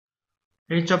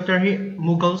Hey chapter hi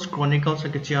Mughals Chronicles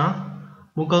akachia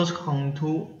Mughals khang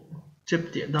thu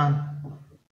chepte dan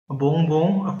bong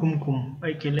bong akum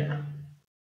ai kele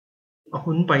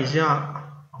ahun paizia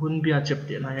hun bia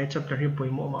chepte na hey chapter hi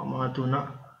poimo ma tu na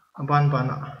aban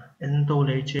bana ento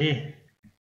le che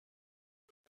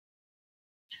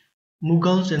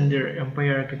Mughals and their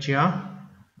empire akachia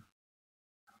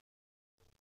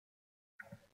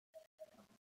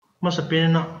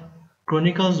masapena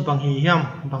Chronicles bang hi hiam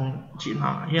bang chi na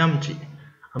hiam chi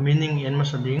a meaning in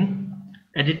masading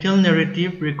a detailed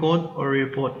narrative record or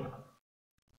report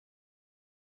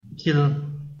kil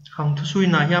khang thu sui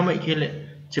na hiam ai kele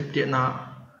chepte na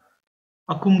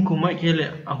akum ai kele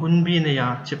ahun bi ne ya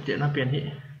chepte na pen hi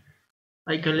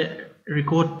ai kele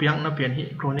record piang na pen hi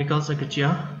Chronicles akachia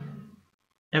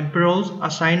emperors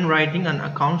assign writing and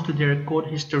accounts to their court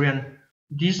historian.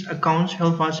 These accounts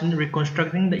help us in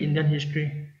reconstructing the Indian history.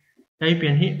 Ai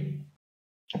pen hi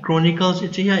Chronicles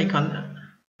ichi ya ikan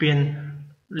pen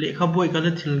lekha boy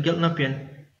kala thil gel na pen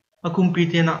akum pi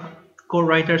te na co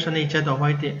writers ani cha da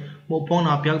white mo pong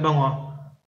na pyak bangwa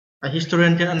a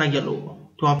historian ten ana gelu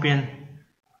to pen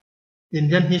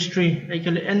Indian history ai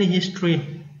kala any history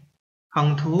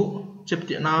hang thu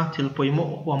chepte na thil poimo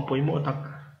huam poimo tak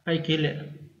ai kele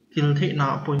thil the na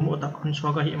poimo tak hun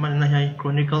swaga hi man na hai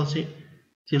Chronicles si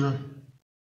thil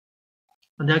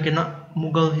ada kena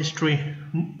Mughal history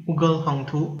Mughal hang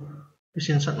thu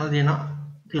isin sat na dina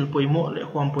thil poimo le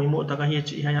huam poimo taka hi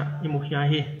chi haya imu hia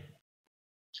hi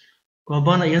ko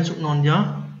bana yan suk non dia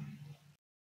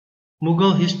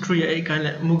Mughal history ai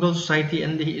kale Mughal society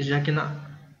and the is yakena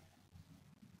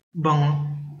bang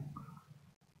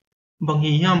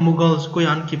hi hiam Mughals ko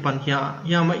yan ki pan hia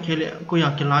ya mai kele ko ya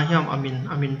kila hiam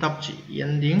amin tap chi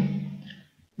yan ding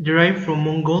derived from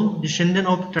Mongol descendant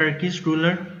of Turkish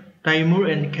ruler Timur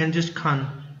and Genghis Khan.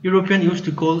 European used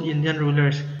to call Indian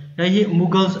rulers. Yahi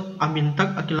Mughals amin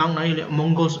tak akilang na ile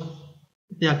Mongols.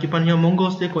 Dia kipan hiya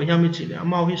Mongols te ko hiya michile.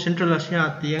 Ama hi Central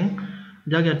Asia tiang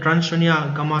dia Transonia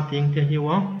gama tiang te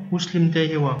hiwa Muslim te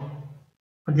hiwa.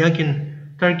 Dia kin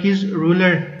Turkish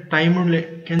ruler Timur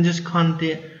le Genghis Khan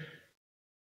te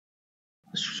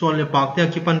sole pak te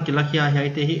kipan kilakya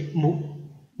hiya te hi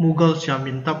Mughals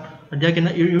amin tap. Dia kin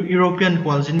European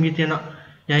kwalzin mi te na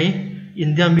yahi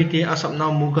India mite asap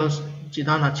na Mughals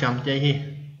chidana cham te hi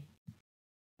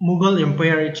Mughal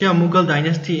empire chia Mughal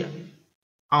dynasty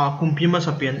a kumpima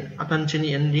sapian atan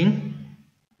chini ending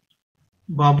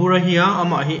Babura hiya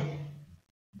ama hi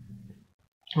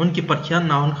hon ki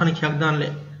pathian na hon khan khyak dan le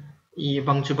I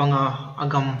bangchibanga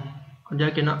agam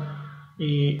adia kena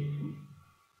I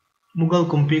Mughal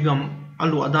kumpigam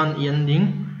alu adan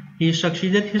ending he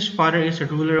succeeded his father as a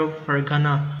ruler of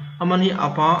Fargana amani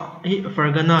apa hi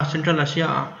Fargana Central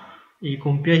Asia I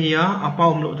kumpia hiya apa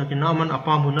umlo takina aman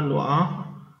apa munal lo a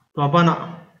to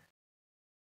abana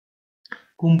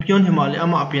kumpion Himalaya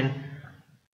ama apian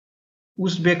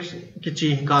Uzbek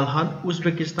kichi galhat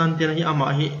Uzbekistan ten hi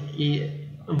ama hi I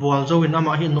Volzo in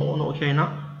ama hi no khaina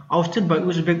ousted by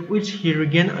Uzbek which he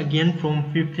regained again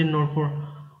from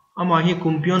 1504 ama hi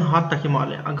kumpion hat ta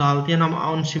Himalaya agal ten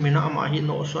ama on simina ama hi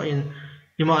no so in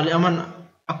Himalaya aman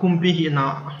akumpi hi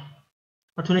na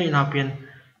athune ina pen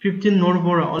 15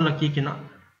 Norbora on laki kina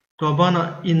to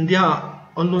abana India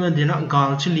on luna dina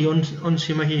gal chili on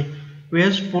sima hi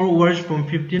west forwards from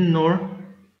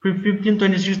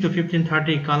 1526 to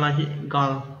 1530 kala hi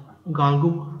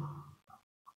galguk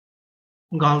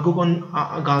on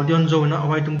galdion zona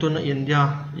awai tungton India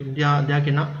dia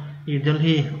kina I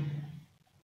Delhi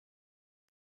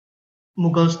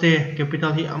Mughal state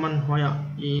capital hi aman hoya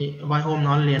I vai home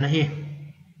na le na hi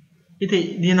ite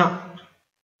dina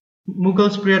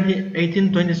Mughals period hi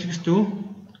 1826 to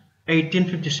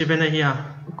 1857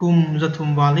 hiya kum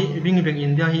zathum wali bing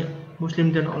India hi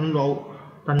Muslim den on lo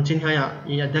tanchin haya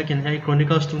I adakin hai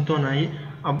Chronicles tungto nai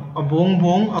abong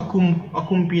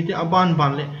akum pi te aban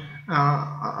le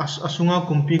asunga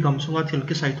kumpi gam sunga thil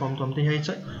ki sai tom te hai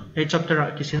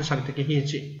chapter ki sin sak te ki hi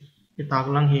chi itak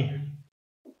lang hi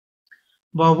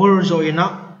Babur zoina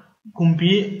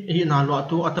kumpi hi na lo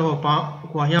atu atawa pa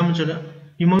kwa hiam chule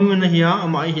himanguna hiya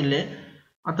ama hile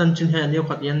atanchin hai leo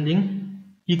khat ending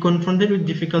he confronted with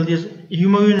difficulties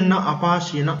himanguna na apa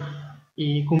sina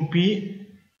I kumpi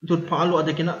tut pa alu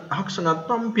adakina haksana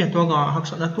tampi to ga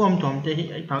haksana tuam te hi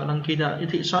ai tak lang kida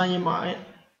ithi sai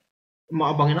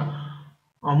ma bangina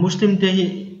Muslim te hi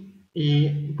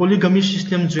polygamy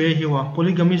system je hiwa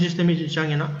polygamy system hi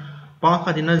changina pa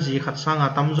khadina ji khat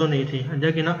sanga tamzo nei thi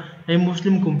adakina ai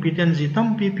Muslim kumpi ten ji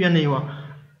tampi pia neiwa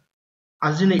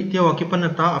azine itewa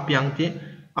kipanata apyang te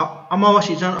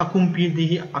amawasi jan akumpi di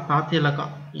atate laka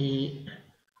I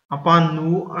apan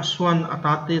nu aswan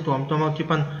atate tom toma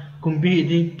kipan kumbi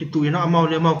di kituina amau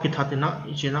le mau kithatina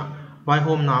ichina vai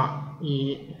hom na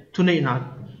I tunei na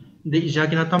de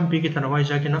ijakina tampi kitana vai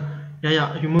jakina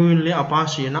ya himuin le apa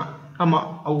sina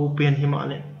ama au pen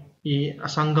himale I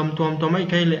asangam tom tomai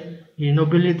kaile I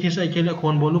nobility sai kaile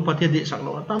kon bolu pate de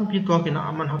saklo tampi to kina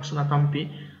aman haksana tampi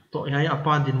to ya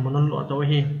apa din monol lo to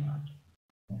hi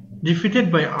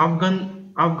defeated by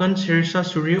Afghan Sirsa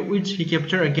Suri which he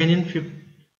captured again in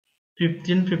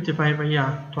 1555 ya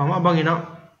to ama bangina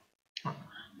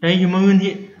ai himuin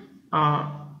hi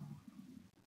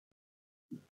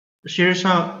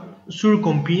Sirsa sur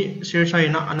kompi Sirsa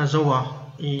ina anazawa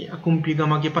I akumpi ga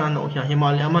magipan ano kya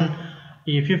Himalaya man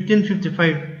I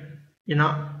 1555 ina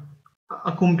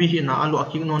akumpi ina alu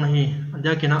aking no na hi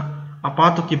adya kina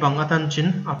apato kibang atan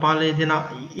chin apale dina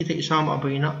ite isama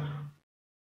abina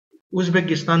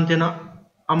Uzbekistan dina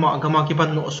ama gama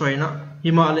kipan no soina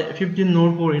Himalaya 15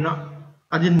 Nurpur ina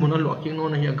adin mun alu aking no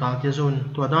na hi agal te zone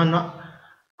to adana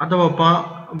adawa pa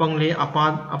bangle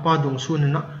apa dung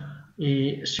sunina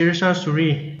I Sirsa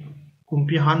Suri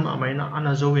kumpi han ma maina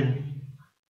anazowin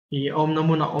I om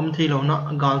namuna om thilo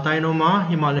na galtai no ma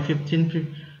Himalaya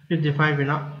 1555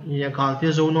 ina I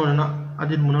galte zo no na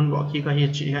adin munon lo ki ka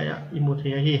hi chi ya imuthe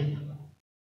hi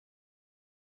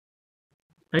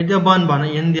aida ban bana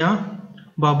India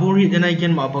Baburi denai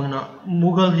gen ma bangna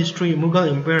Mughal history Mughal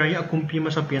empire ya kumpi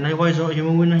masa penai wai zo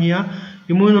himungun hiya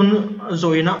himunon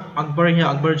zoina Akbar hiya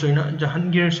Akbar zoina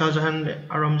Jahangir Shah Jahan le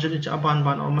Aurangzeb cha ban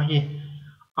oma hi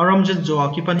Aurangzeb zo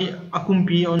akipani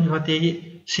akumpi on hate hi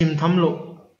sim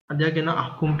thamlo adya kena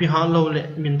akumpi ha lo le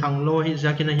min thang lo hi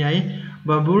zakina hi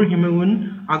Babur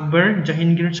himungun Akbar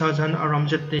Jahangir Shah Jahan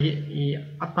Aurangzeb te hi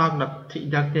atak lat thi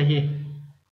dak te hi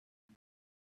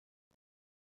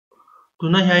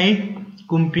tuna hi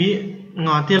kumpi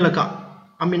ngate laka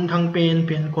amin thang pen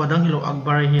ko dang hilo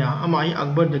Akbar hiya ama hi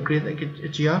Akbar the Great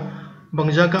chia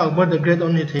bangja ka Akbar the Great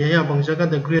on hi theya bangja ka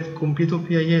the Great kumpi to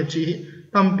pia ye chi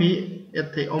tampi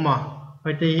ethe oma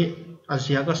paite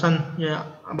Asia ka san ya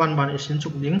ban isin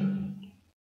chuk ding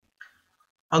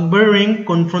Akbar ring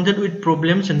confronted with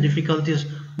problems and difficulties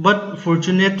but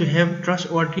fortunate to have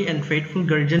trustworthy and faithful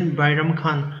guardian Bairam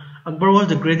Khan Akbar was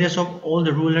the greatest of all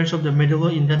the rulers of the medieval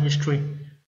Indian history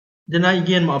Dena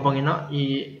again ma bangina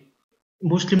I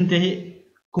Muslim te hi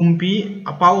kumpi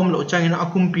apa lo changina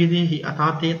akumpi di hi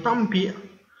atate tampi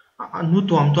anu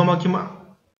tuam toma kima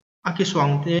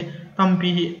akiswang te tampi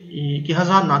hi ki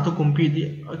hazan na to kumpi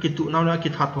di ki tu na ki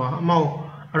thatwa mau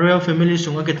royal family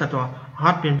sunga ki thatwa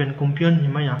hat pen kumpion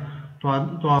himaya to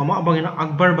ma bangina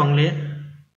Akbar bangle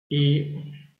I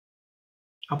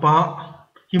apa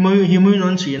himu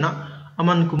non sina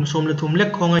aman kumsom le thum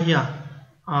lek khonga hiya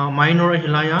minor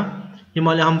hilaya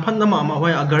Himalaya hampat nama ama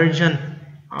wai guardian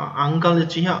uncle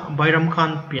chiha Bairam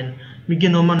Khan pen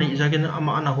miginoma na izagin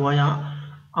ama ana huaya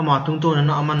ama tungto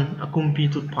na aman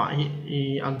akumpi tutpa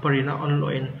I Akbarina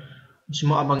onloin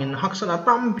sima abangin haksana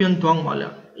tampion tuang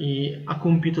mala I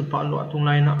akumpi tutpa lo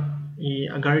atunglay na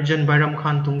I guardian Bairam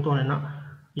Khan tungto na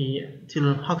I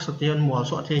til haksatian mual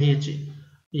so ate hichi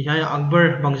I haya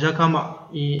Akbar bangja kama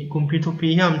I kumpi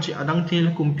tupi hiam chi adang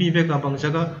til kumpi beka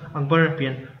bangja ka Akbar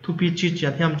pen tupi chi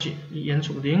chi hiam chi I yen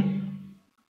suk ding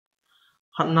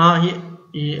hatna hi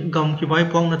gam ki bai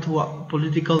pong na thua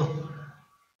political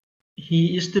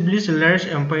he established a large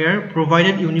empire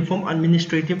provided uniform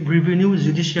administrative revenue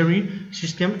judiciary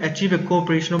system achieved a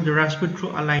cooperation of the Rajput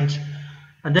through alliance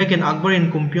adaken Akbar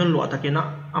in kumpion lo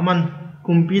atakena aman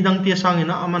kumpi dang te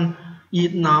sangina aman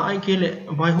it na ai kele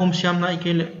vai hom siam na ai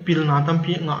kele pil na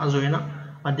tampi nga azoina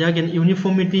adaken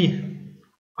uniformity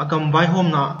agam vai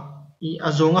hom na I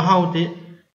azonga haute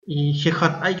I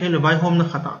shekhat ai kele vai hom na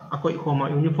khata akoi homa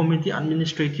uniformity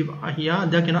administrative ahia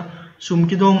adakena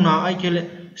sumki dong na ai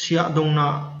kele sia dong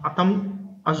na atam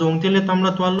azong tele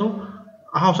tamla twalo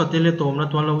ahausa tele tom na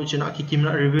twalo ichina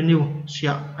kikimna revenue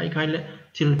sia ai kele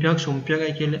tilpyak sumpyak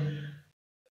ai kele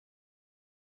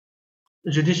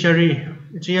judiciary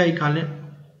chi ai kale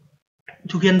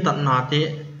thuken tat na te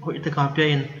hoi te ka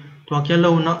pian to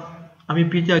kelo na ami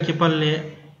pitia ke palle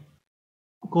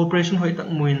cooperation hoi tak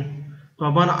muin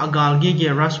to bana agal ge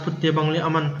Rajput te bangle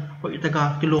aman hoi te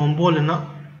ka kilom bol na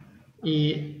I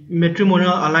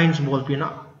matrimonial alliance bol pina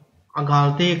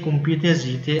agal te kumpi te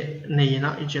ji te neina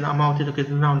ichina amount te ke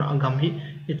na angam hi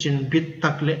ichin bit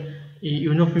takle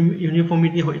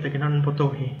uniformity hoi te kenan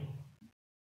poto hi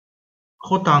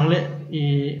khotangle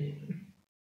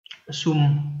sum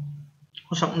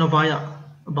hosak na vaya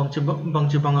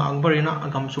bangchi banga Akbarina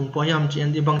agam sung po yam chi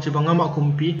endi bangchi banga ma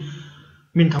kumpi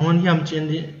min thangon yam chi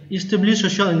endi establish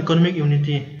social and economic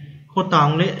unity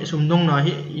khotangle sumdong na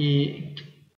hi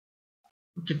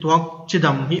kituak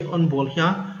chidam hi on bol hia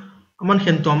aman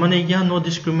khen to mane ya no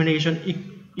discrimination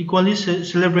equally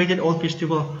celebrated all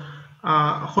festival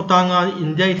khotanga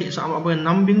india thi sama ba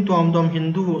nambing tom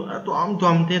hindu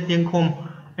tom te tengkhom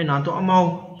ena to amau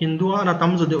hindu ana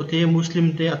tamzo de te muslim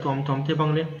te tom te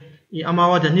bangle I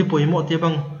amawa dani poimo te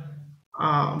bang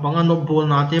banga no bol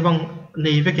na te bang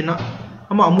nei vekina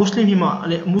ama muslim hima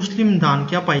le muslim dan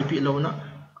kya pai pi lo na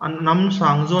nam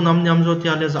sang zo nam nyam zo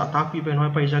tia le za ta pi ben hoi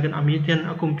pai jagen ami ten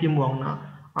akum pi muang na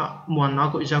muan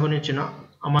na ko isa ko ne china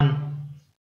aman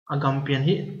agam pian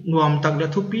hi nuam tak le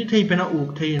thu pi thei pena uk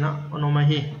thei na onoma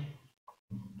hi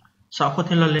sa kho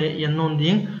thela le yan non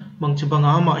ding bang chi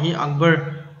banga ma hi akbar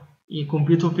I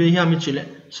kumpi thu pi hi ami chile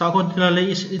sa kho thela le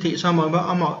is thei sa ma ba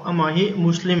ama hi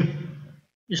muslim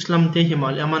islam te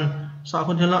himal aman sa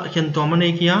kho thela khen to mane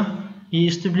kia he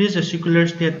established a secular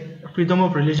state freedom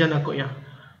of religion akoya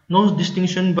no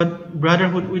distinction but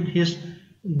brotherhood with his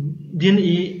din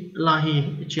lahi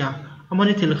chia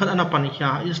amani thil khat ana pani kya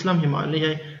islam himale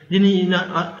hai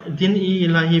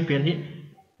din lahi pen hi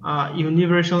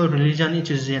universal religion is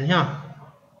zen ya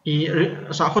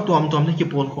sa kho tom ki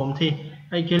pol khom thi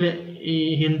ai kele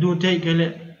hindu te kele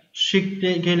sikh te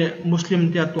kele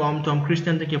muslim te tom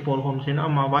christian te ke pol khom thin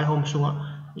ama bai hom sunga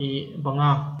banga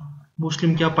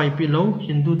muslim kya pai pi lo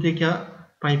hindu te kya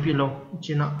pai pi lo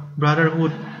china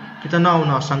brotherhood kita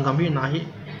na sangam hi na hi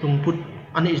tungput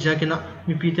ani ja kina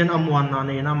mi piten amwan na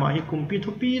ne na ma hi kumpi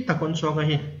thupi takon so ga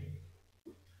hi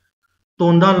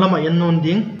tonda lama yan non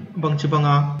ding bangchi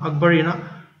banga akbarina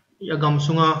agam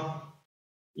sunga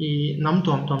nam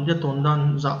tom je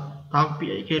tondan za tak pi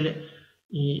kele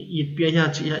pi ya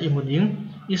chi ya imuding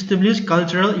establish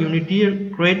cultural unity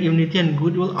create unity and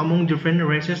goodwill among different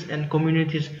races and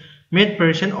communities made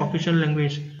Persian official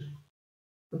language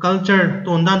culture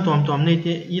tondan tom ne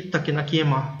te yit takin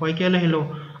akema hoi kele hello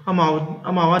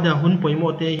amawa da hun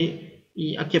poimo te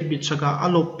akep bit saga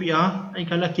alop pia ai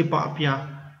kala ki pa pia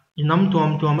inam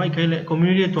tom ai kele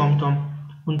community tom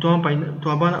hun tom pai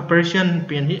to ban Persian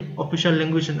pen hi official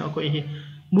language na ko hi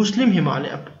muslim himale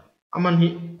aman hi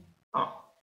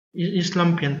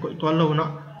islam pen ko to lo na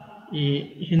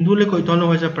hindu le ko to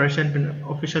lo ha Persian pen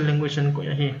official language ko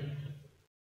hi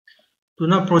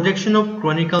tuna projection of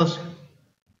chronicles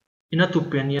ina tu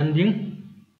pen yanding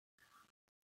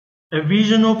a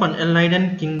vision of an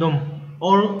enlightened kingdom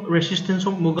or resistance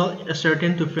of Mughal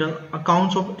ascertained to fail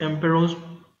accounts of emperor's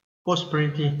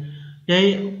prosperity yai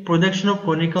production of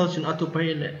chronicles in atupai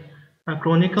le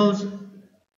chronicles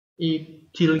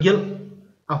tilgel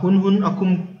ahun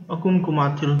akum kuma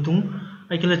tiltung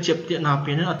aikela chepte na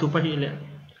pen atupai le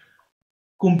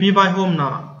kumpi bai hom na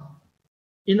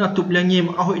in atup lengim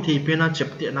ahoi thei pena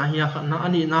chepte na hiya khana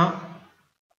ani na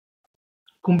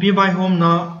kumpi bai hom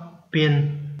na pen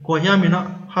ko hiamina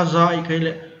haza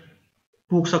ikaile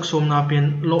puk sak som na pen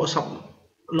lo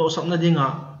sap na dinga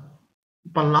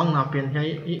palang na pen hai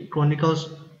chronicles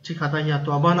chi khata ya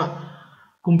to bana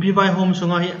kumpi bai hom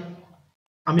sunga hi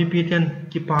ami piten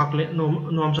ki pak le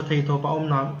nom sa thei to pa om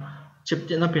na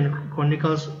chepte na pen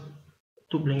chronicles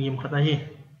tublengim khata hi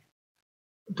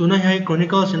tuna hai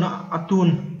chronicles na atun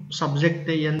subject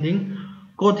te yanding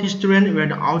court historian were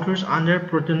the authors under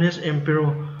Protagonist emperor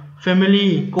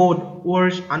family code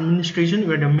wars administration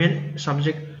were the main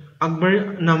subject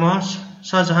Akbar nama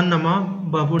Shah Jahan nama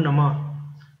Babur nama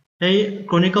hey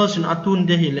chronicles in atun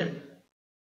de hile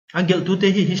angel tu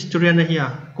te hi historian hiya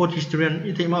court historian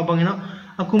ite ma bangina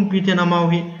akum pite nama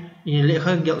hi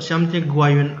lekha gel samte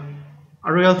gwayun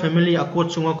a royal family a court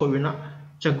sunga ko wina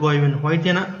cha gwayun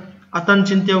hoitena atan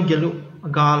chinteu gelu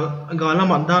gala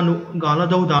mandanu gala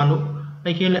daudanu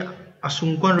ai kele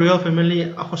asungkon royal family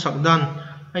a khosakdan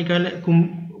ai kele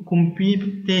kumpi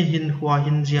te hin hua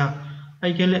hin zia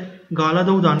ai kele gala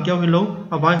daudan kya hilo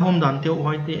abai hom dan te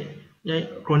hoite yai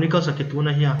chronicles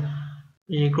akituna hiya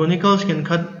chronicles ken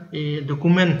khat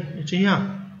document chi hiya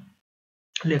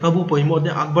lekhabu poimo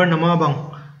de Akbar nama bang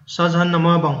Shah Jahan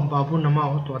nama bang Babur nama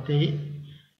ho to te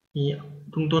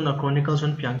tungton na chronicles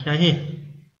on pyang kya hi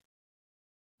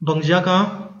bangja ka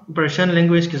Persian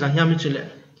language ki jahya mi chile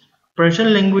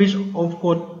Persian language of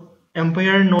code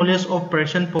empire knowledge of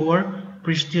Persian power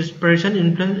prestige Persian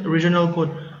influence regional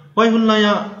code why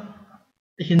hunlaya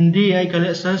Hindi ai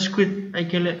kale Sanskrit ai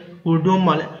kale Urdu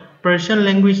male Persian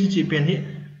language chi pen hi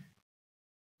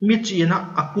mi chi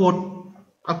na akot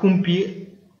akumpi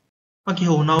aki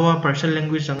ho nawa Persian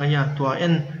language anga ya to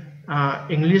en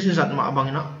English zat ma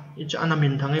bangna icha ana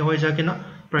min thangai hoi jakina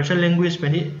Persian language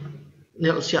pen hi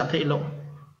nel sia theilo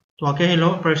to ke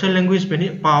hello Persian language pen hi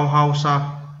paw hausa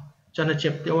chana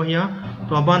chepte o hiya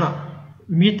to bana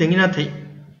mi tengina thei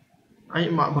ai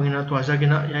ma bangina to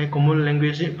azagina yai common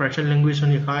language Persian language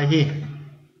ni khai hi.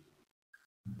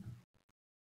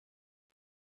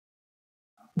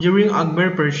 During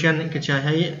Akbar Persian kecha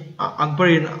hai Akbar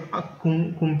in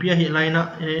kumpia hi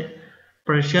laina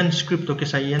Persian script to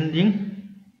kesa ending.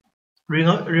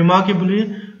 Remarkably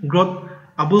growth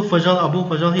Abu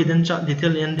Fazal hidden chat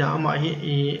detail in the ama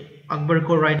hi Akbar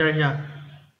ko writer here.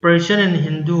 Persian and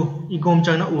Hindu igom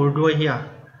changna Urdu here.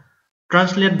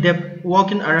 Translate depth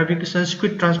work in Arabic,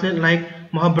 Sanskrit translate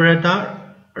like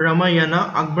Mahabharata,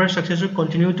 Ramayana. Akbar successor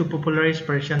continue to popularize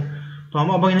Persian. To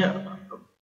ama bangina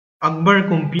Akbar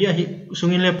kumpia hi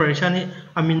sungile Persian hi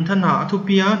amintan ha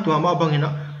athupia to ama bangina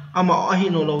ama ahi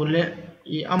no lole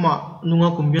I ama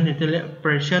nunga kumbian hitele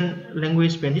Persian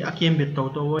language pen hi akiem bit to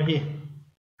hi.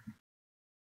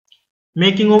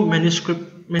 Making of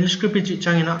manuscript chi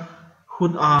changina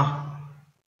hud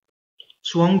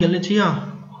suang gelichia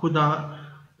huda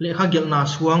lekha gelna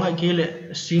suang ai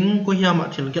kele sing ko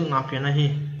hiama thil gelna pena hi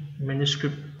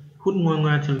manuscript hud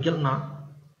ngoy thil gelna.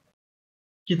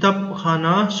 Kitab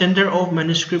Khana, Center of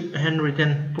Manuscript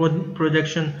Handwritten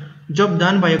Production, job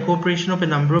done by a cooperation of a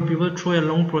number of people through a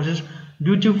long process.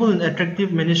 Beautiful and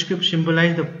attractive manuscripts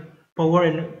symbolize the power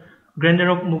and grandeur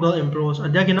of Mughal emperors.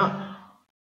 Adagina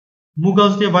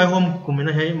Mughals de by home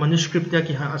kumina hai manuscript ya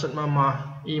ki ha asat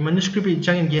ma I manuscript I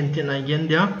chang gen ten I gen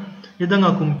dia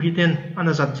yadanga kumpiten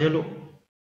anazat jelo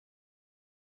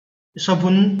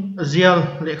sabun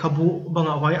zial le khabu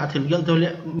banga wai athil gel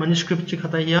dole manuscript chi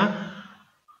khata ya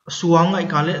suang ai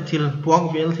kale thil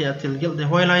puak vel thia thil gel de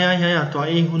hoila ya to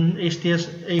ai hun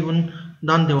STS ai hun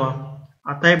dan dewa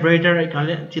a typewriter ai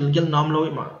kale thil gel nam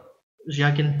lo ma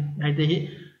ziakin ai de hi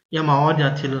ya mawa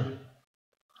dia thil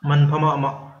man phama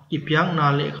ma kipiang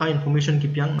na lekha information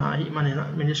kipiang na hi manena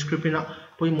manuscript ina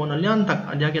poi mona lian tak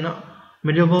adia kena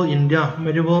medieval India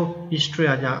medieval history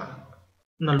aja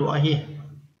na lu ahi.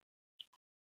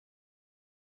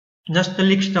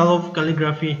 Nastalic style of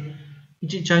calligraphy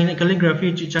China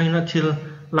calligraphy China till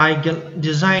like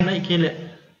design ai kele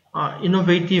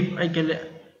innovative ai kele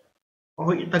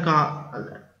hoi taka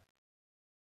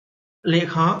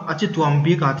lekha achi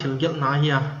tuambi ka thil gel na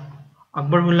hiya.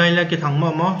 Akbar Hulaila ke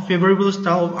thangma ma favorable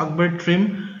style of Akbar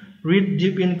trim read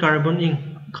deep in carbon ink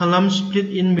column split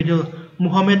in middle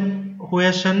Muhammad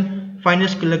Husain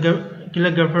finest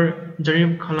calligrapher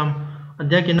Jarib Khalam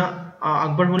adakina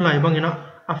Akbar Hulai bangina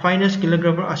a finest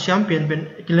calligrapher Asyam pen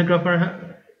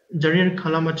calligrapher Jarir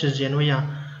Khalam ach jenoya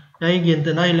yai gen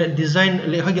ta nai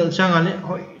design le hagel changale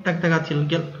hoi tak taka thil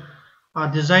gel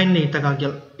design nei taka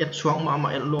gel et suang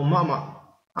ma et lo ma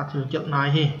athil gel na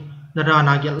hi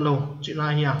Narana gel lo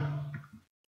china hiya.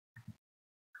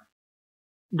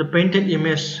 The painted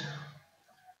image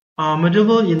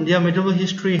medieval India medieval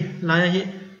history la hi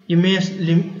image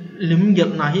lim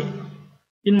gel na hi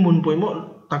in mun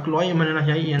poimo takloi manana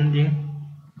hi ending.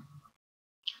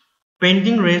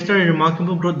 Painting registered a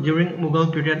remarkable growth during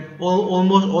Mughal period.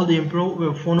 Almost all the emperors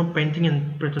were fond of painting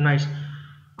and patronized.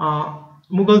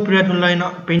 Mughal period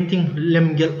hunlaina painting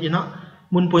lem gel ina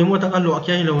mun poimo takalo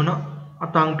akya hilona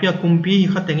atang pia kumpi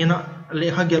khatengena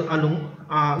lekha gel alung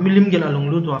milim gel alung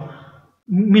ludwa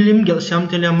milim gel syam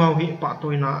telia mau hi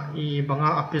patoina I banga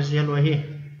apesial wa hi.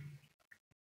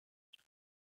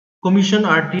 Commission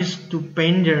artists to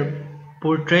paint their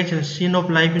portraits and scene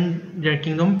of life in their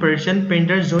kingdom. Persian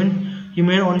painter joined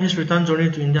Humayun on his return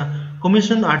journey to India.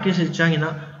 Commission artists is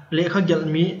changina lekha gel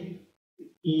mi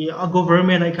a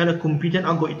government ai kala competen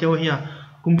ago iteo hiya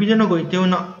competen ago iteo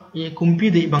na kumpi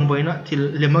de bang boina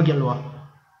til lema gelwa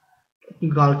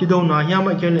gal ki do na hiya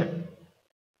ma kele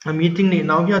a meeting ni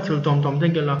naw hiya til tom de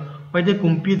gela pai de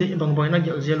kumpi de bang boina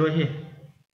gel zelo he.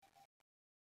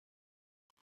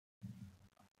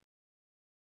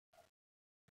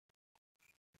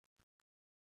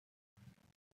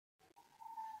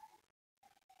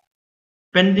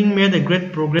 Painting made a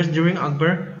great progress during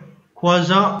Akbar.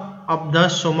 Khwaja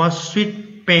Abdas Soma's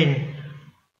sweet paint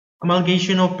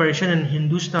amalgamation of Persian and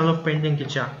Hindu style of painting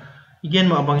kicha again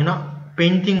ma bangina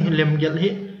painting lem gel hi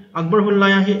Akbar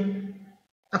hulaya hi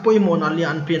apoi mona li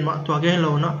an pen ma to ge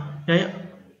lo na ya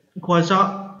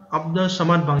Khwaja Abdas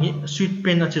Samad bangi sweet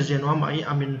paint ache jenwa ma hi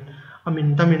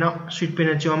amin tamina sweet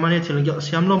paint ache ma ne thil gel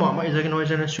siam lo ma izagin wa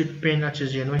jana sweet paint ache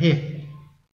jenwa hi.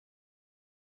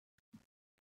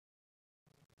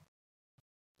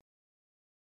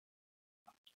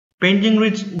 Painting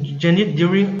reached zenith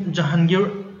during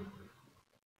Jahangir.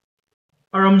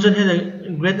 Aurangzeb had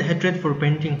a great hatred for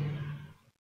painting.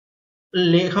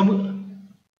 Lekha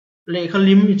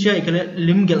lim ichia ikale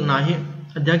lim gel na hi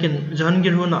adakin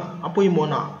Jahangir huna apoi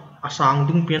mona asang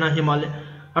dung pena himale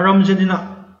Aurangzeb dina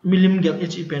milim gel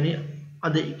ichi peni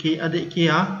ade ke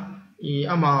ya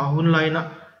ama hun lai na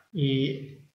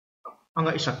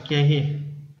anga isak ke hi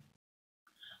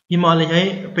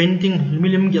Himalaya painting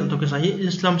milim gel to kesa hi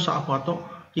Islam sa akwa to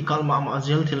ki kalma ama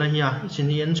zel thila hiya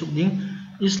chini en sukding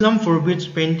Islam forbids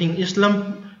painting.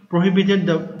 Islam prohibited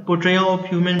the portrayal of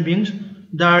human beings.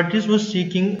 The artist was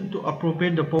seeking to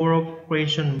appropriate the power of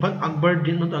creation, but Akbar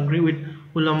did not agree with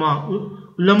ulama.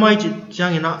 Ulama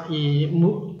changina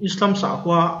Islam sa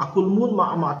akwa akul mun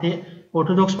ma amate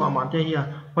Orthodox ma amate hiya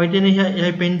white ne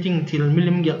hiya painting thil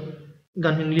milim gel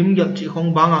gan hing lim gel chi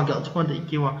khong banga gel chma de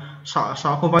kiwa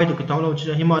sa ko bai to kitaw lo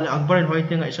chi Himalaya Akbar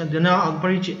white nga isa dena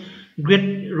Akbar chi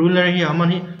great ruler hiya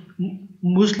man hi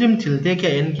Muslim thilte ke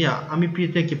en kia ami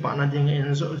pite ki pana ding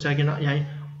en zo chagina yai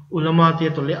ulama te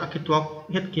to le akitwak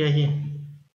het kia hi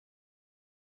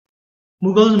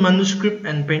Mughal manuscript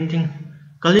and painting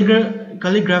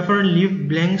calligrapher leave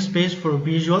blank space for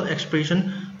visual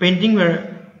expression. Painting were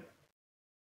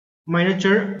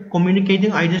miniature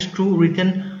communicating ideas through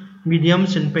written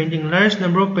mediums and painting. Large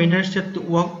number of painters set to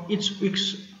work each week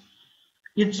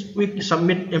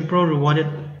submit emperor rewarded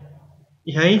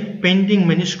yai painting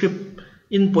manuscript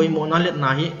in poimo na let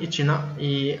na hi ichina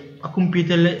akum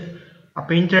pitele a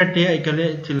painter te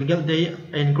aikale tilgel de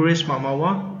encourage mamawa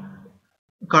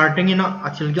karting ina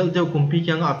atilgel de kumpi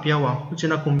kyang apiawa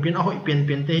uchina kumpin a hoi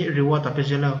pen te reward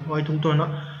apejela hoi tung to na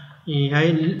hai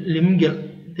limgel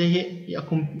te hi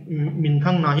akum min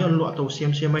thang na hi on lo to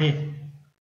sem sem hi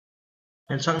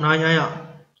en sang na ya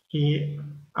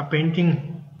a painting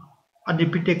a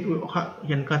depict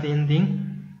hian ka te ending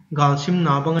gal sim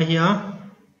na banga hiya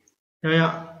ya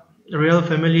real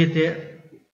family te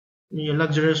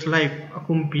luxurious life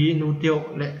akumpi nu teo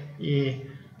le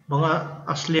banga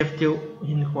a slave teo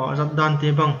hin khwa zat dan te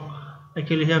bang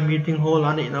akeli ha meeting hall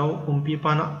ani naw kumpi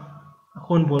pana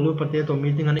khon bolu pate to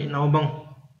meeting ani naw bang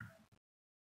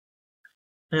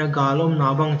ya galom na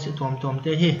bang chi tom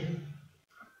te hi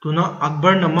tuna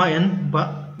Akbar nama yan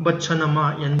batcha nama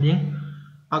yan ding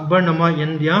Akbar nama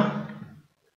yan dia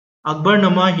Akbar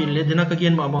nama hi le dina ka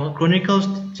gen ma bang chronicles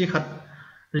chi khat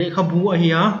lekha bu a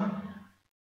hiya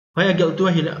hai agel tu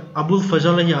hi Abul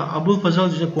Fazal hiya Abul Fazal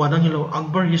je kwadang hilo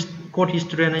Akbar his court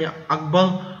history na ya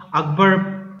Akbar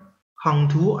hang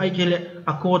thu ai kele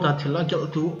akota thila gel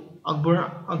tu Akbar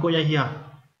agoya hiya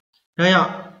ya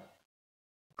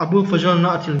Abul Fazal na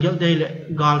athil gel de le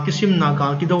gal kisim na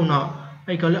gal ki do na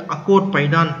ai kale akot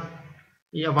paidan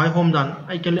ya vai hom dan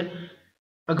ai kele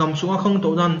agam sunga khang to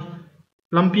dan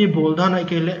lampi bol dan ai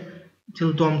kele til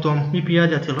tom mi pia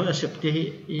ja thilo accept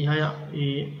hi haya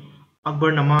Akbar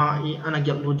nama ana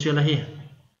gyal lu chela hi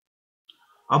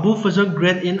Abu Fazl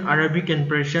great in Arabic and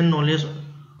Persian knowledge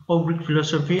of Greek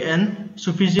philosophy and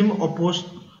Sufism opposed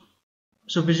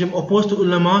to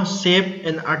ulama shape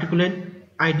and articulate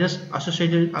ideas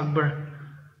associated with Akbar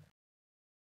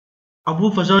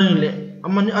Abu Fazl le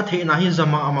aman athe na hi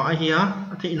zama ama hiya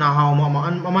athe na ha ma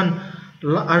aman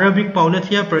Arabic paulet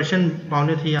hiya Persian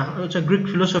paulet hiya acha Greek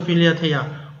philosophy le thaya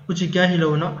uchi kya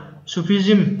hilo na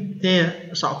Sufism te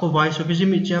sa ko vai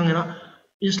Sufism ichang na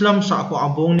Islam sa ko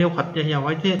abong ne khatte hiya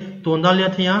wai the tonda le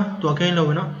thaya to kai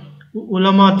lo na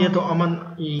ulama te to aman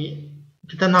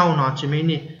kita naw na chime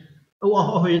ni o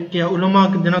ho ke ulama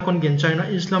dena kon gen china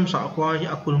Islam sa ko hi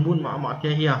akulmun ma te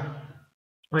hiya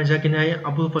wai jakin ai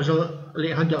Abu Fazl le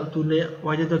ha gal tu le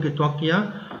wai de to ke to kia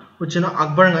uchina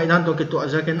Akbar ngai dan to ke to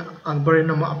ajaken Akbar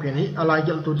na ma apen hi alai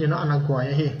gal tu dina ana ko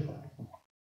ai hi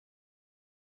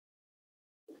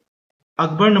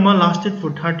Akbar nama lasted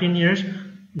for 13 years,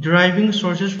 deriving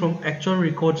sources from actual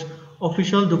records,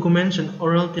 official documents, and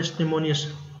oral testimonies.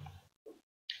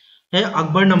 Hey,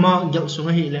 Akbar nama gyal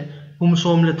sunga hi le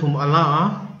humsom le thum ala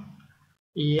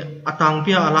atang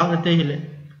pia ala ngate hi le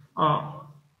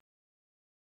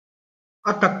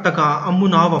atak taka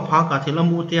amuna wa pha ka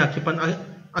thilamu te akipan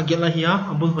agela hiya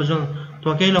Abul Fazl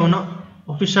to ke launa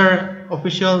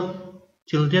official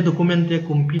thilte document te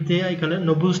kumpite ai kale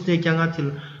nobles te kyanga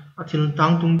thil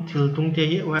tung te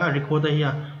hi wa record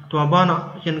hiya to abana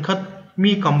hen khat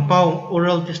mi kampau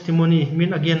oral testimony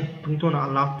min again tungtona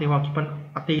alak te wa kipan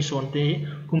atei son te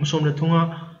kumsom le thunga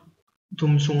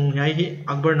tumsung yai hi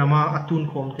Akbar nama atun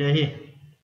khom te hi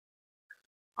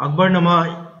Akbar nama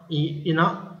ina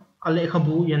ale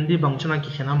khabu yandi bangchana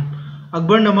ki khenam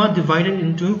Akbar nama divided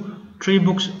into 3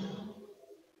 books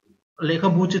lekha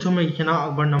bu chi thome ki khena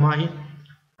Akbar nama hi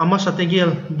ama sategel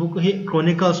book hi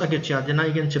chronicles age cha dena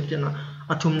again chapter na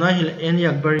athumna hil en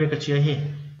Akbar ka chia hi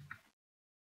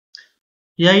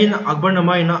yain Akbar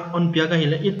nama ina on pia ka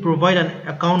hil it provide an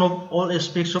account of all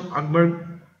aspects of Akbar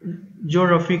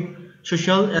geographic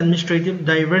social administrative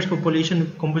diverse population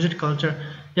composite culture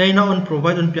yaina on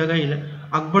provide on pia ka hil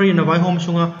Akbar in vai hom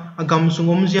sunga agam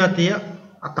sungom zia te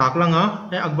atak langa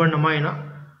e Akbar namai na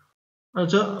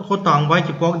aja khotang vai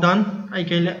ki pok dan ai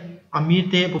kele ami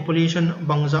te population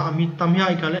bangza ami tamya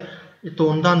ai kale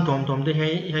ton dan tom de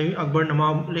hei Akbar nama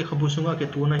le khabu sunga ke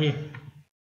tu na hi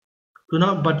tuna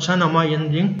batsa nama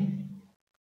yending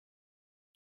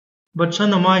batsa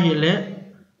nama hi le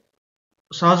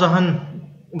Shahjahan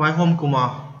vai hom kuma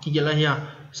ki gela hiya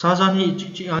Shahjahan hi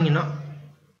chi angina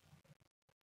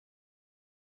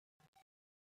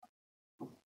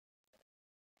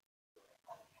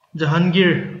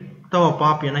Jahangir tawa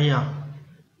pa pe na hiya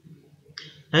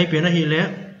hei pe na hi le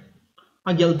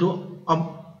agel tu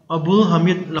Abul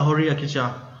Hamid Lahori akicha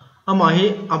ama hi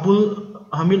Abul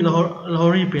Hamid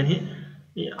Lahori pen hi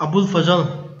Abul Fazal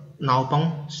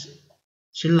naupang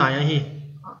silaya hi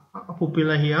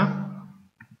pupila hiya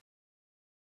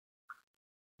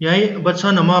yai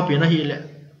batsa nama pe na hi le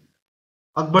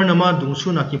Akbar nama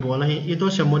dungsu na ki bola hi ito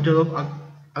se model of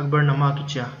Akbar nama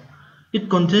kicha it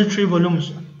contains 3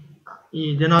 volumes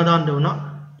I denadan dona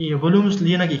I volumes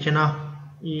lina ki kena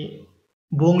I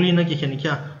bong lina ki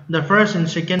kena the first and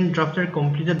second drafter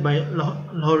completed by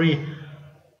Lahori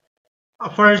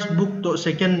first book to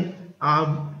second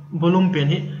volume pen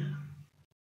hi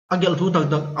agel thu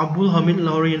tak Abul Hamid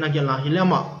Lahori na gela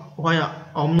hilama waya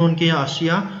omnon ke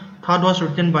Asia third was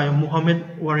written by Muhammad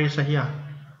Waris Ahia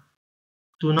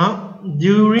tuna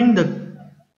during the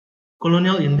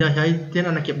colonial India hai ten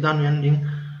anakep dan yan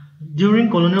during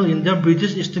colonial India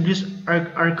British established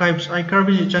archives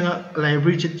changa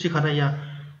library chi khataya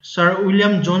Sir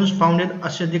William Jones founded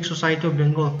Asiatic Society of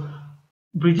Bengal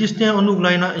British te onuk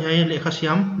laina yai lekha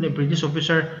siam le British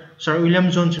officer Sir William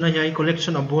Jones na yai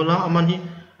collection of bola amani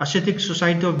Asiatic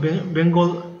Society of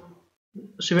Bengal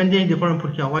 70 different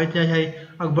purkya white yai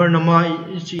Akbar nama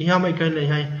chi hiam ai kai le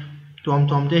yai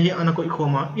tom te hi anako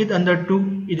ikhoma it undertook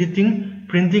editing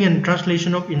printing and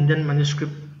translation of Indian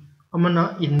manuscript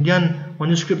amana Indian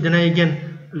manuscript dena again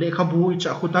lekha bu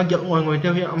cha khuta gel ngoi te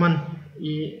hi aman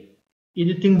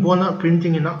editing bola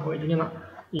printing ina oi dena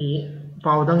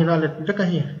paudang ina let jaka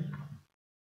hi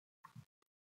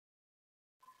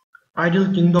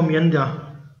Ideal Kingdom yanda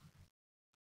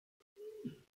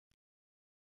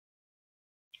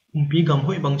umpi gam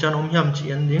hoi bangchan hiam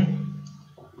chi ending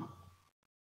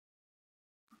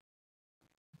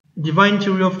Divine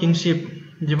Theory of Kingship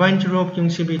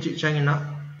chi changina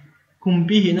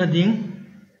kumpi hina ding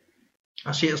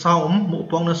ase sa mo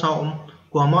pong na sa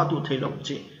kwama tu thailok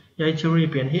chi yai theory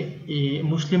pen hi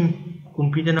Muslim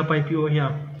kumpi dena pai pio hiya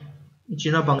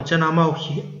china bangchana ma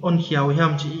on hiaw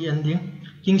hiam chi ending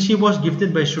kingship was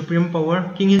gifted by supreme power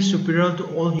king is superior to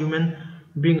all human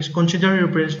beings considered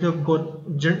representative of God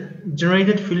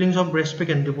generated feelings of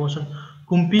respect and devotion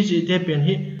kumpi chi te pen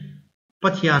hi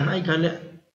pathian ai kale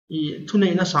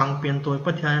thunei na sang pen toy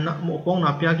pathian na mo pong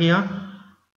na pya kia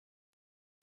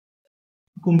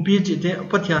kumpi chi te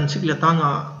pathian sikle tanga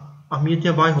ami te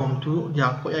vai hom tu dia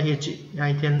ko ya he chi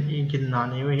yai ten gin na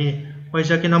ne we hi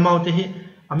paisa ke namau te hi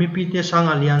ami pi te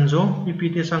sanga lian zo mi pi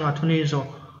te sanga thunei zo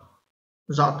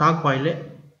za tak paile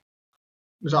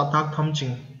za tak tham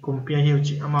ching kumpi hi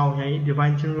chi amau yai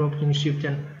divine theory of kingship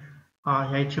ten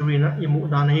yai theory na imu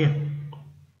da ne hi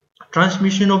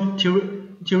transmission of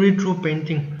theory through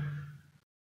painting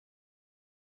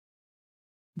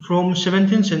From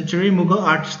 17th century, Mughal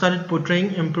art started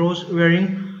portraying emperors wearing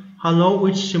halo,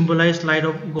 which symbolized light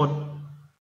of God.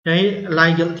 Yai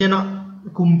lai gel tena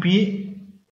kumpi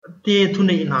te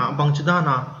thunei na bangchida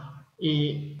na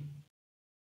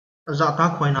zata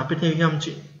khoi na pethe hiam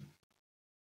chi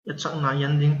yachak na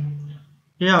yanding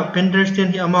ya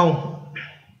penderstand hi amau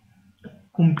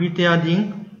kumpi te ading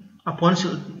upon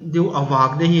sil diu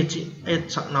awak de hi chi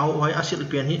yachak na oi asil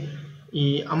pen hi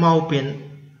amau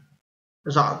pen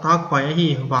za ta khwai hi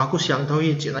wa ku siang tho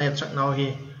hi chi na chak naw hi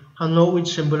halo which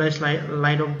symbolize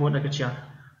light of God akacha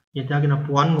yeda gina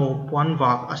puan ngo puan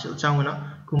wa asil changuna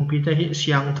kumpi ta hi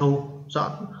siang tho za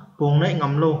pong nai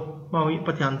ngam lo mawi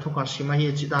pathian thuka sima hi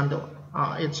chi dan do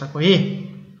et sa ko hi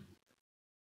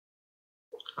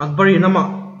Akbari nama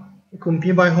kumpi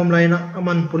bai hom laina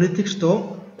aman politics to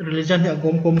religion hi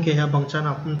agom kom ke ha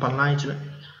bangchana pun panlai chile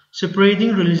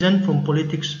separating religion from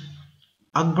politics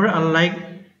Akbar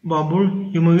unlike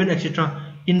Babur, Humayun, etc.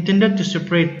 intended to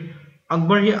separate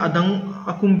Akbar hi adang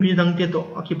akumpi dang te to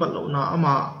akipat lo na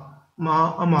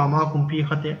ama kumpi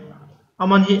khate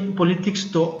aman hi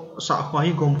politics to sa khwa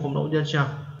hi gom khom lo dia cha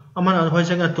aman al hoi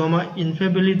jaga to ma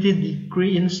infallibility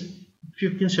decree in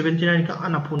 1579 ka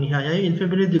anapuni ha ya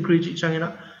infallibility decree chi changena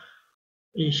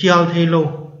hial thelo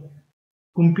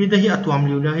kumpi da hi atwam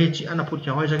liu la hi chi anaput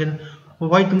cha hoi jaga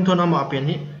hoi tum thona ma pen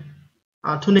hi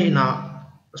thunei na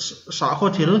sa kho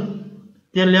thil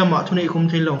tel lema thunei kum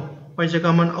thilo pai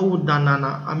jaka man au dana na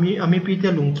ami pi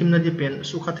te lungkim na depend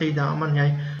su kha theida man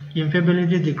hai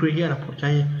infallibility degree hi ana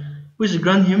phutai which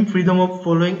grant him freedom of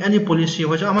following any policy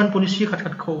wa aman policy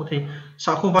khat kho the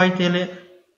sa kho vai tele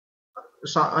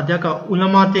sa adaka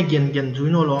ulama te gen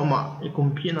juino lo ma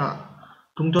ikum phi na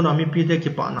tungton ami pi te ki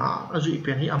pa na aju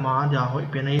ipen hi ama dia hoi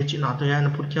pen hi china to ya na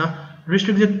phutya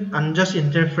restricted unjust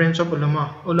interference of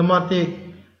ulama te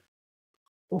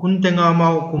hun tenga ma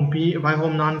kumpi vai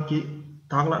hom nan ki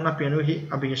thakla na pen hi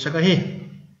abi saka hi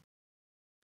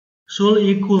sul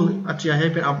equal achia he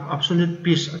pen absolute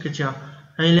peace akcha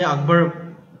haile akbar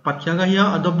patya ga ya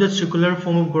adopted secular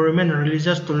form of government and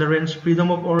religious tolerance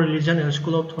freedom of all religion and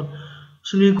school of thought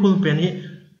sul equal pen hi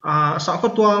sa ko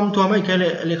tuam ai kele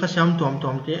lekha syam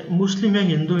tuam te muslim ya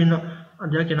hindu ina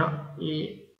adia kena e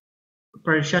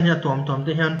persian ya tuam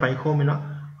te han pai khomina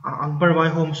akbar vai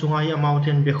hom sunga hi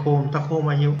mountain be khom ta khom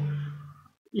a hiu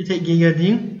ithe ge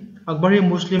ding akbar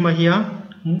muslim hiya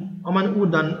aman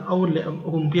udan aule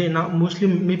humpi na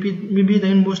muslim mi bi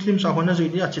dain muslim sa hona zui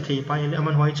dia chi thei pa ele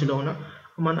aman hoi chilona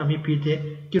aman ami pi te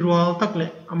kirwal takle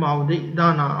amau de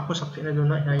dana ko sakte na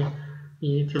dona hai i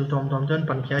thil tom tan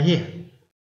pan kya hi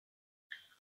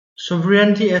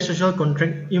sovereignty as social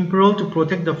contract imperial to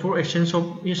protect the four actions of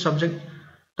his subject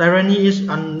tyranny is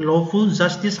unlawful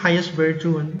justice highest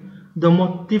virtue and the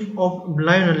motive of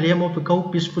blind and lame of the cow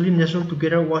peacefully nestled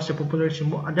together was a popular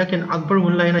symbol adaken akbar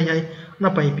hunlai na yai na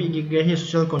pai pi gi hi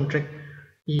social contract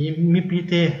I mi pi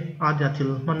te adya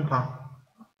thil man pha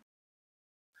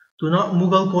tuna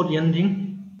mughal court ending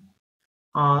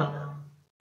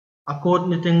a court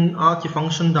meeting ki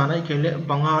function dana ikele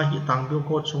banga hi tangbu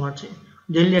court sunga chi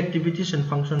daily activities and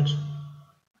functions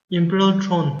imperial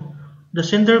throne the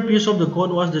centerpiece of the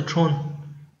court was the throne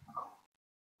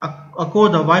a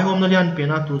court the vai hom nalian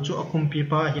pena tu chu akum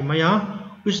pipa himaya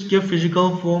which gave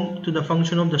physical form to the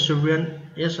function of the sovereign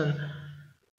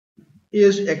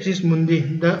is axis mundi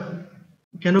the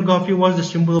canography was the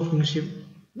symbol of kingship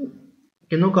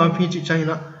canography chi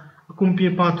china akum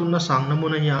pipa tu na sang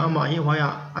namuna ya ama hi waya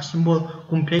a symbol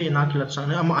kumpe ina kilat sang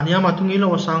na ama ania ma tungi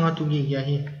lo sanga tu gi ya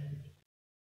hi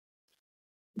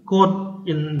court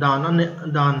in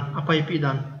dan apai pi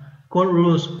dan court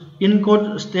rules in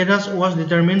court status was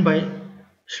determined by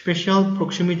special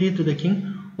proximity to the king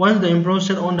once the emperor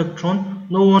sat on the throne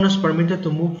no one is permitted to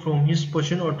move from his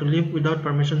position or to leave without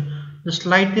permission the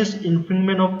slightest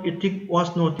infringement of ethic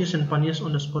was noticed and punished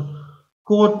on the spot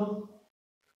court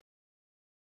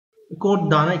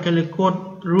dana ikale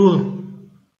court rule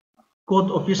court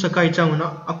officer kai changuna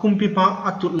akumpi pa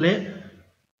atutle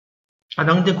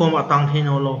adang te kom atang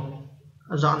theno lo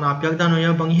aza na pyak dan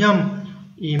ya banghiam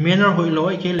I manner hoi lo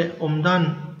ikele omdan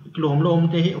klom lo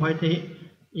omte hi hoi te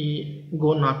I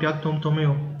go na pyak tom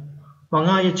tomeo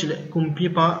banga ye chile kumpi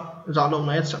pa za lo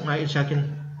na sak na ichakin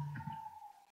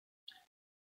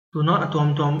tuna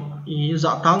atom I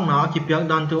za tang na ki pyak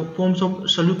dan to forms of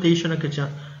salutation akacha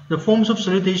the forms of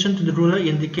salutation to the ruler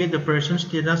indicate the person's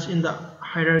status in the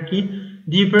hierarchy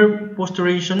deeper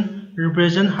posturation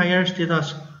represent higher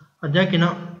status adakina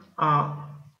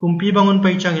kumpi bangun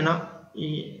pai changina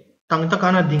I tang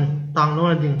takana ding tang lo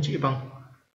na ding chi bang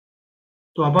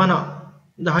to abana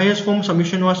the highest form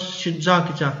submission was shidja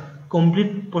kicha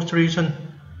complete prostration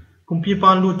kumpi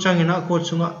pa lu changina ko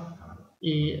chunga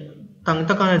I tang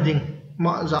takana ding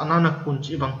ma za na na kun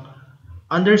chi bang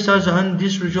under Shah Jahan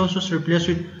this ritual was replaced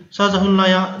with Shah Jahan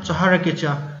laya chahara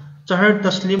kicha chahar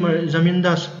taslim or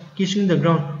zamindas kissing the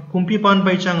ground kumpi pan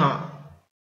pai changa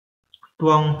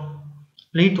tuang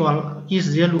leitwal kis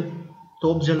zelu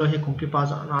top zelo he kumpi pa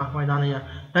za na maidana ya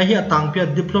ta hi atang pia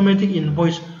diplomatic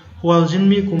invoice hual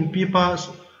jinmi kumpi pa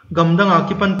gamdanga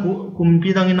kipan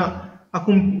kumpi dangina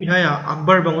akum haya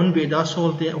akbar bangun be da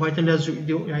solte hoitela ju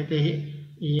diu yaite hi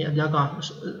I adaka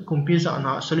kumpi za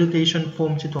na salutation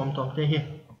form chi tom te hi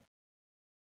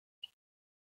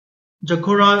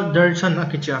jakora darshan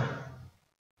akicha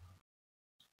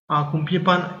kumpi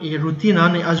pan I routine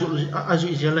ane aju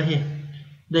izela hi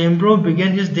the emperor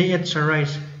began his day at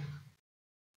sunrise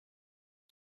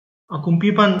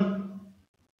kumpi pan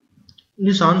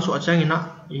nisan so achangina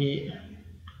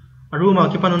aruma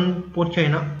kipanon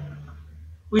potchaina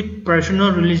with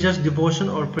personal religious devotion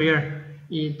or prayer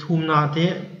thumna te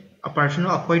a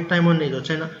personal a quiet time on it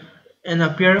china and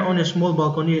appear on a small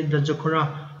balcony the jakora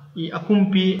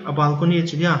akumpi a balcony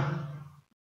chidia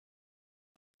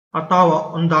atawa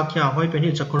on dakya hoi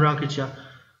peni jakora kicha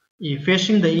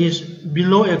facing the east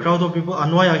below a crowd of people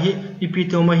anwaya hi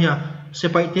ipitoma hiya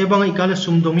sepai te bang ikale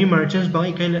sumdomi merchants bang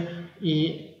ikale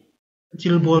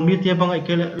chilbol mi te bang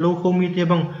ikale loco mi te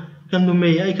bang kandume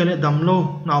ikale damlo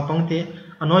naw pang te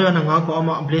anoya na nga ko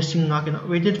ama blessing nga kina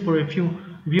waited for a few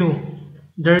view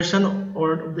darshan or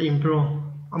of the emperor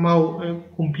ama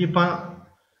kumpi pa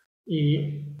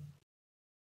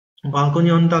balcony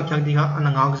on ta kyak diga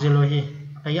ananga gzelo hi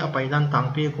ai apaidan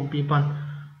tangpi kumpi pan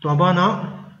to bana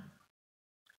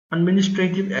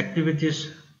administrative activities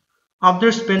after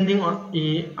spending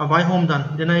a vai home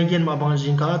dan then again ma bang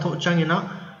jingka tho changina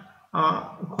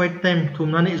quite time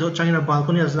thumna ni zo changina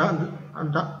balcony azna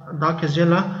da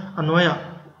kezela anoya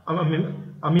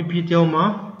ami piteo ma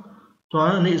to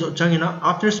ni zo changina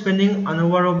after spending an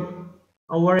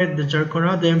hour at the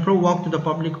Jarkora, the emperor walked to the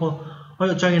public hall hoy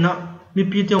changina mi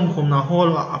piteo khomna hall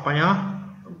apaya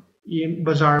I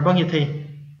bazar bang ithei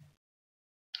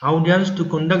audience to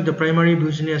conduct the primary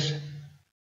business.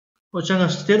 A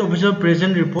state official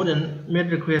present report and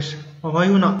made request.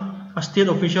 A state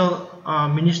official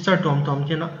minister tom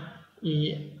tina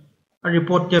a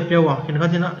report te pewa kin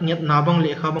katina nget nabang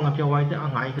lekha bang pewa ite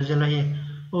angai ke jela hi.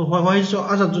 Why so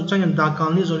as a chang da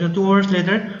kalni so 2 hours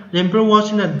later the emperor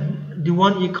was in a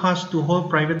diwan ikhas to hold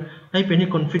private ai penny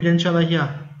confidential here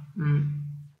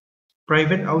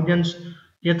private audience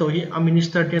te to hi a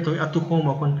minister te to atu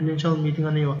home confidential meeting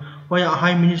aniwa why a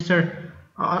high minister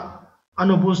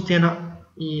anobus tena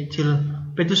til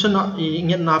petition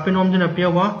nget na penom dina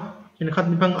pewa kin khat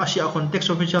bang asia context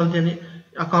official teni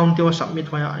account te wa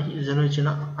submit waya jeno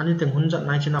china ani teng hunja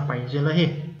nai china pai jela hi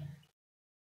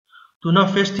tuna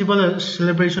festival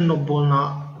celebration of bolna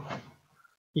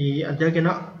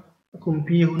adagena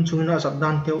kumpi hunchungna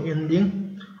sabdan teu ending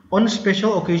on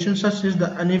special occasions such as the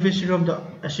anniversary of the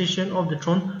accession of the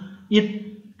throne it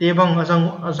tebang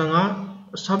azanga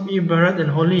sab-i Bharat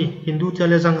and Holi Hindu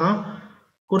telezanga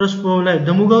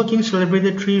the Mughal king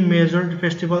celebrated 3 major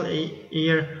festivals a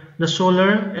year: the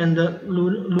solar and the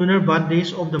lunar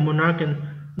birthdays of the monarch and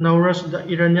Nowruz, the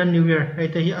Iranian New Year.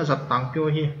 Aitahi azat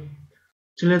tangpyo hi.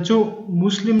 Chilechu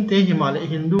Muslim te Himalaya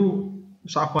Hindu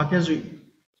sakwate zui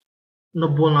no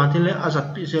bolna tele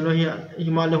azat piselo hi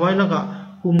Himalaya wailaga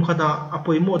kum khada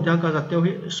apoimo daka zateo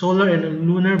hi solar and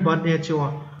lunar birthday chewa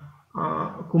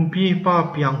kumpi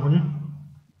pa pianghun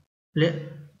le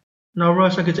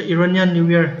Nowruz ke Iranian New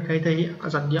Year kaitahi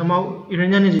azat dia mau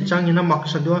Iranian ni changina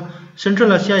maksadwa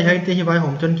Central Asia haite hi bai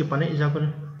homton ki pane ijakun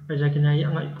ajakina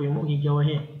ya ngai puimo gi gawa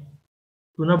hi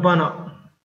tuna bana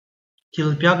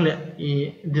kilpyak le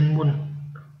dinmun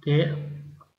te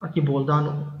aki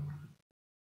boldano.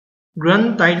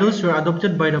 Grand titles were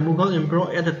adopted by the Mughal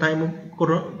emperor at the time of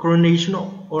coronation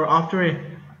or after a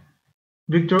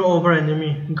victory over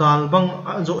enemy.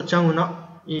 Galbang zo changuna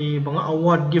bang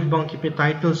award give bang kipe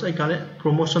titles ay kale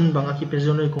promotion bang kipe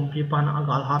zono kumpi pana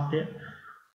agal hate.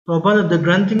 So but the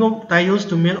granting of titles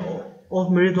to men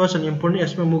of merit was an important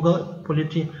aspect of Mughal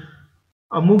polity.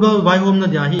 A Mughal by home na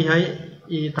dia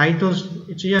hi titles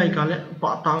ichiya ay kale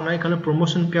patang na ay kale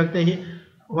promotion piak te hi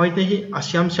white hi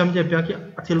asyam syam te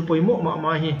piak atil poimo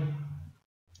ma hi.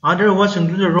 Other was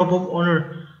included the robe of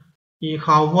honor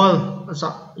khawal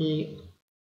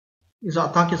is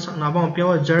attack nabang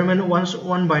piawa German once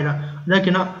won by the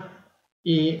lakina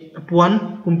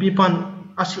puan kumpipan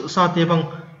asil sa tebang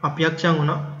apiak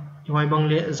changuna iwai bang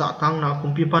le zatang na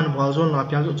kumpipan walzon na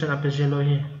piak chana peselo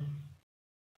hi.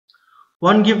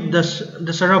 One gift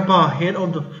the sarapa head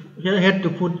to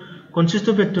foot consists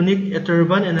of a tunic, a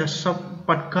turban and a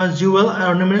sapatka. Jewel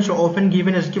ornaments were often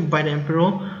given as gift by the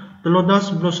emperor. The lotus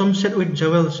blossom set with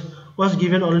jewels was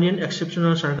given only in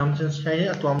exceptional circumstances.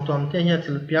 Here tuam te here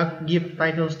til piak give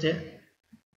titles te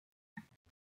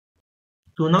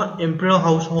to not imperial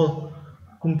household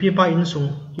kumpi pa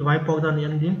insung kiwai pogdan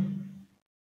yandin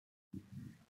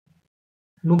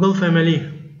Mughal family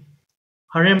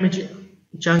harem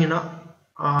changina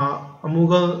a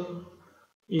Mughal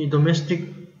domestic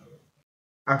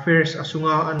affairs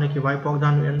asunga an kiwai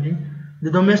pogdan yandin.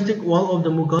 The domestic wall of the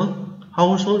Mughal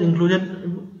household included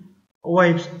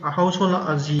wives, a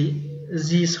household zi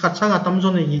khatsanga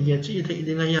tamzon yi ge chi ite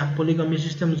idinga ya polygamy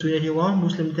system zuya hiwa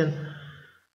Muslim ten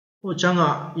o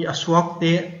changa I aswak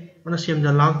te mana sem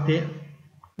da lag te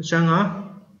changa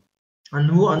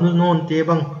anu non te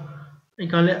bang ai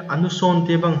kale anu son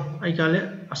te bang ai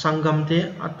kale asangam te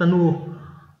atanu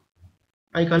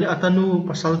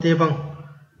pasal te bang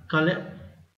kale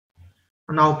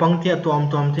anau pang te tuam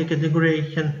te category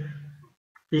hen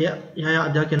te ya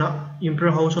ada kena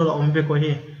emperor household ombe ko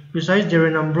hi. Besides there were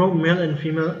a number of male and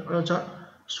female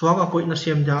swaga ko na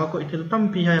sem da ko itil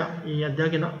tampi ya ada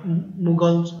kena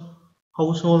Mughal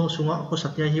household sunga ko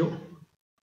satya hiu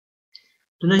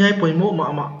tunai hai poimo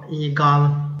ma gal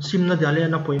simna dale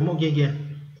na poimo ge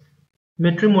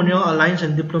matrimonial alliance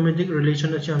and diplomatic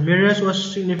relations. Marriage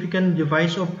was significant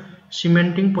device of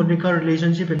cementing political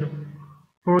relationship and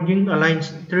prolonging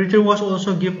alliance. Territory was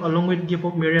also given along with gift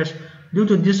of marriage. Due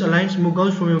to this alliance,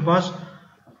 Mughals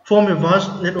form a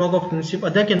vast network of kingship.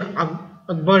 Adakin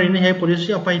Akbar ini hai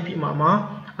polisi apa ipi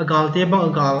mama agal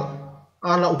tebang agal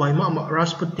ala ubai mama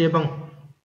Rajput tebang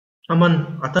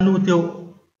aman atanu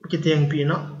teu kiteng pi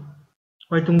na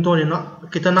wai tung to ni na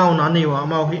kita nau na nei wa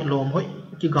mau hi lom hoi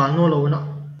ki gal no lo na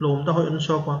lom ta hoi un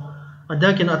so kwa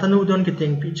adakin atanu don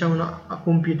kiteng pi chang na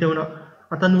akum pi teu na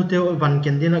atanu teu van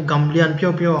ken dina gamlian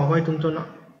pio pio wai tung to na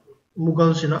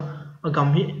Mughal sina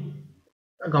agam hi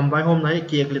agam bai hom nai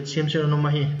keklet sem se no ma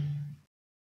hi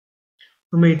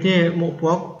Numeite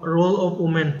Mopok, role of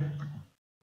women.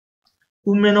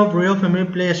 Women of royal family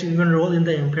play a significant role in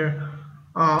the empire.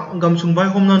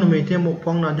 Gamsungbai hom na numeite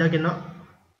Mopong na dia kena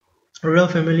royal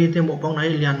family te Mopong na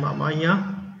ilian ma ya.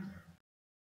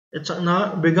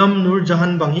 Etsakna Begum Nur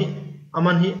Jahan banghi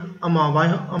aman hi ama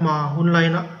bai ama hunlai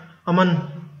na aman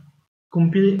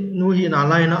kumpi nu hi na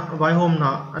lai na bai hom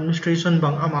na administration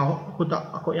bang ama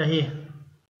huta ako ya hi.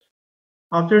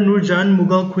 After Nur Jahan,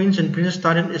 Mughal queens and princes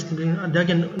started establishing.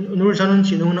 Again, Nur Jahan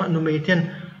sinuna numeiten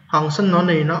hangsan na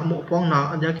nei na Mopong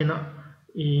na again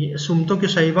I sumto ke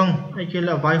saibang ay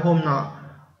kila bai hom na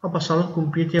apasal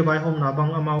kumpite bai hom na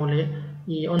bang amaule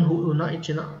I on hu na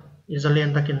ichina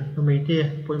izalian takin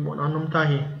numeite poimo na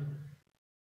tahi.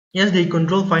 Yes, they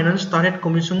control finance, started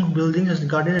commissioning buildings as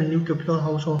garden and new capital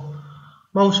household.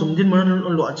 Mau sumdin manan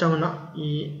lo achang na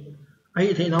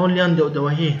ay ite na lian de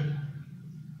wahi.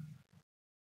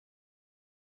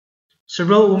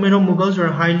 Several women of Mughals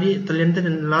were highly talented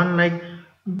in land like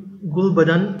Gul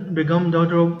Badan, Begum,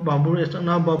 daughter of Babur,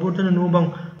 Estakna Babur tan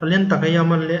nubang talent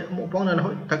takayaman le Mopong na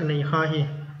lahoy taknay hahi.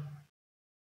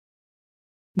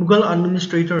 Mughal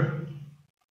administrator,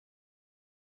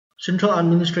 central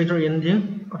administrator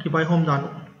ending occupy home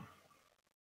dano.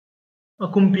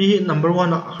 Akumpi number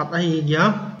 1 hatahi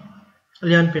gya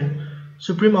alian pin.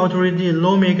 Supreme authority,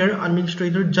 lawmaker,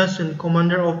 administrator, judge and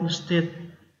commander of the state.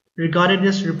 Regarded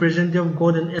as representative of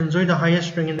God and enjoy the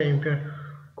highest rank in the empire.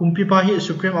 Kumpi pahi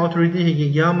supreme authority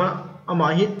higi gyama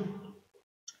amahi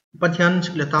patyan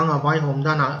sikletanga bai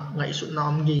homdana nga isut na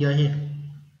amgi yahi.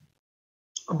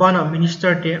 Abana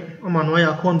minister te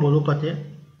amanwaya khon bolu pate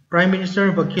prime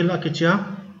minister bakil akicha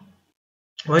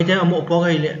waite amo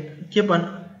pogai le keep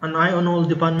an eye on all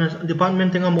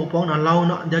department tenga mo pong allow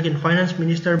na dagin finance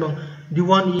minister bang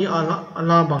diwan I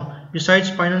ala bang besides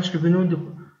finance revenue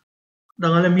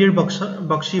dangala mir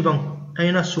baksi bang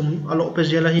ayna sum alo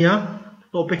pezela hiya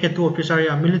to peketu officer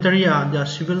ya military ya the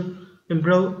civil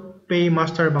imperial pay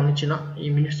master bang china I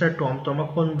minister tom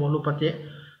tomakon bolu pate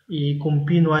I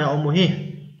kumpi noya omuhi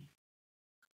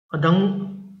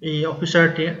adang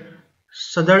officer te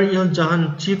Sadar il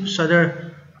Jahan chief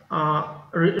Sadar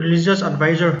religious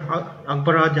advisor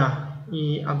Akbar aja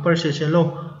Akbar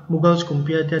seselo Mughals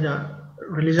kumpi ada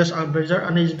religious advisor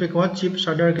and his bekwa chief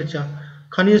Sadar kecha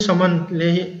Khani saman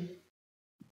lehi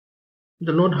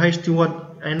the Lord High Steward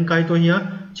and kaito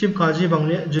hiya chief Qazi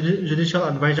bangle judicial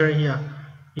advisor hiya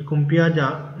I kumpia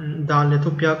da dan le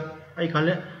tupiak ai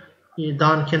kale I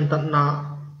dan khen tatna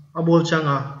abol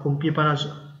changa kumpi panas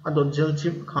adot jel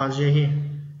chief Qazi hi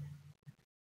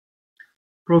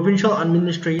provincial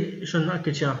administration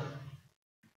akicha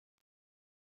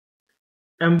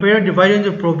empire divided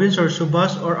into province or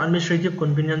subas or administrative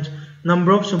convenience.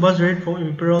 Number of subas varied from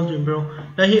imperial to imperial.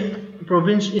 Yahi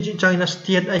province is China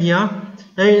state ahia.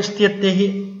 Yahi state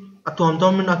tehi atuam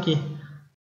domin aki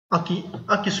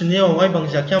suneo wai bang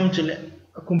jakyam chile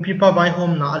kumpi pa bai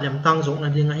hom na alem tang zong na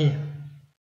ding ahi.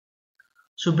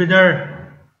 Subedar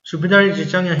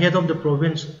is China head of the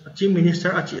province. Chief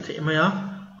minister achi the maya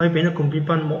wai pena kumpi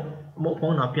pan mo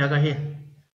pong na piaga hi.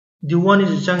 Diwan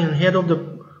is China head of the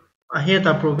ahead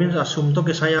a province asum to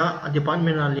kesaya a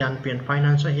department alian pen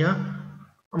finance ahia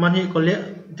amani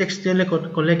kole textile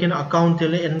kolekin account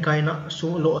tele en kaina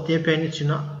su lo te pen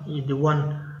ichina I the one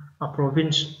a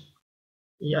province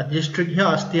I a district here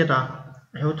a state a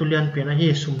heutulian pen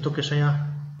ahi sum to kesaya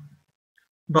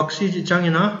baksi chi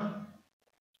changina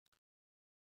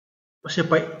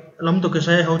sepai lam to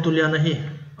kesaya heutulian ahi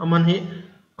aman hi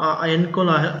a ayen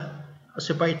kola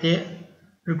sepai te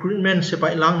recruitment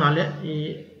sepai lang nale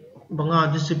I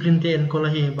banga discipline te en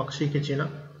kolahi baksi ke china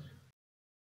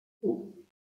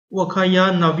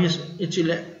wakaya navis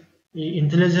ichile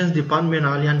intelligence department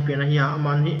alian pena hiya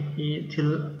amani I thil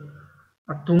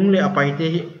atung le apaite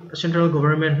hi central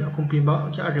government akumpi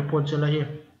ba kya report chalahi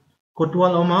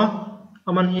kotwal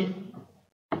aman hi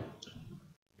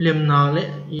lemna le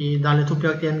I dale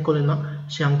thupyak ten kolena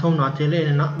siangthom na tele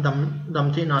na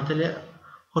damte na tele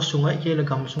hosunga ke le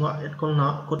gamsunga et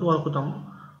kolna kotwal kutam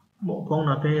mo pong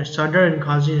na pe Sadar and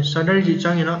Qazi Sadar ji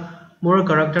changina moral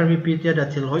character mi pt da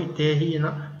thil hoi te hi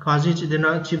na khazi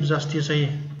chidena chief justice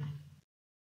ai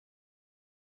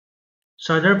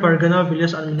Sadar Pargana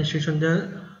village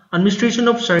administration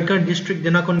of Sarkar district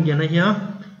dena kon gena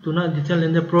hiya tuna detail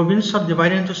in the province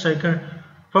subdivided into Sarkar.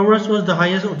 First was the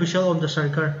highest official of the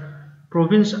Sarkar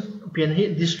province pian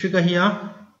hi district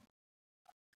hiya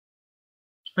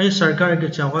ai Sarkar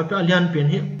ke cha wa pe alian pian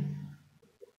hi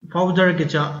founder ke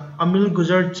cha Amil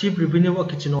Gujar chief revenue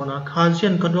akichinona Khazi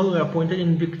and Kadol were appointed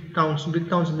in big towns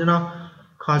dena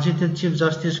Khazi the chief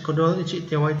justice Kadol ichi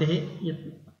tewai te hi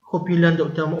Kopilan do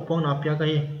tam upon apya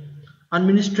kai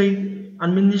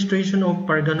administration of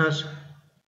Parganas.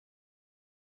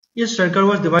 Each Sarkar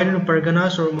was divided into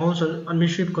Parganas or most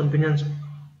administrative convenience.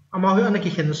 Amahi anaki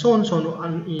hen son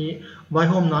an I by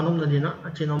home nanum nadina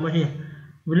achinomahi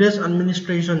village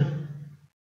administration.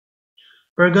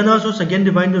 Parganas was again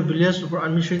divided into village for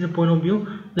administrative point of view.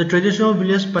 The traditional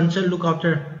village panchayat look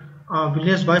after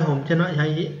village by home tena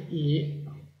I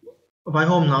by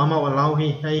home nama allow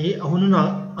hi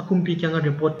ahununa akumpi kyanga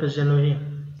report preselo hi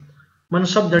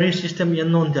mansabdari system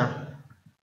yan non da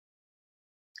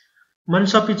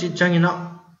mansapi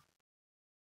changina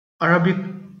Arabic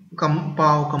kam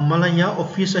pau kam malaya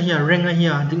office hiya rank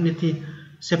hiya dignity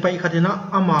sepai khatina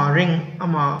ama rank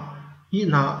ama hi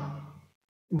na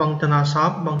bangtana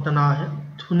sab bangtana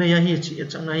thunaya hi chi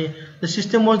changa hi the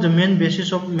system was the main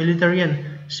basis of military and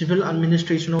civil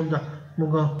administration of the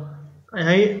Mughal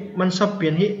ai mansap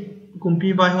pian hi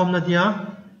kumpi bai hom na dia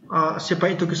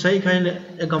sepai to kisai kai le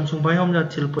egam sung bai hom na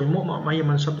thil poimo ma mai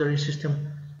mansap the system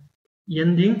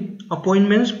ending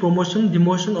appointments promotion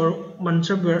demotion or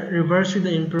mansap reverse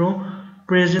the emperor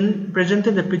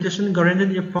presented the petition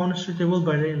granted if found suitable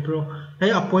by the emperor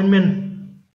ai appointment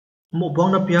mo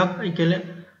bong na piak ai kele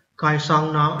kai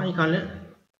sang na ai kale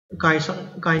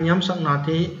kai nyam sang na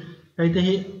te ai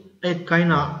te hi ai kai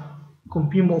na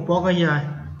kumpi mo po ka ya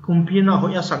kumpi na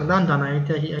hoya sakdan dana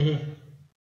ite hi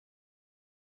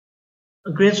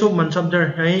grades of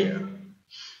mansabdar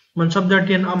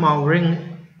ten amaw ring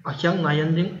akyang na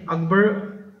yanding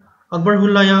akbar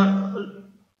hulaya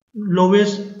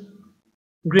lowest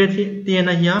grade ten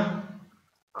hiya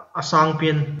asang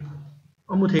pen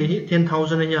amuthe hi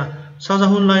 10,000 hiya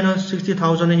sajahun line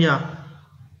 60,000 hiya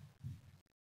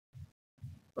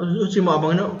uchima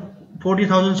bangna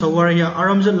 40,000 sawar hiya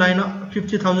aramjat line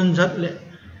 50,000 jat le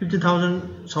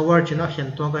 50,000 sawar china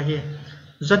hian to ka hi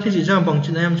zati ji jam bang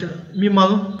china yam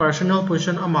mimal personal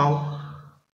position amount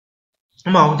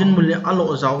din mulle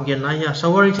alo zaw gen na ya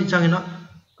sawar chi changina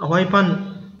awai pan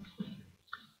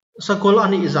sakol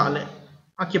ani iza le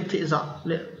akip thi za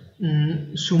le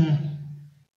sum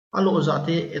alo za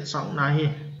te et sang na hi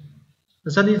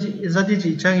zati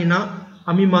ji changina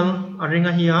amimal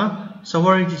arenga hiya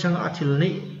sawar chi chang athil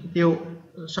nei teu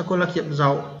sakol akip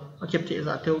zaw akip thi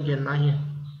za teu gen na hi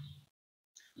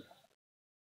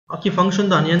Aki function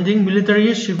dan ending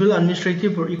military, civil,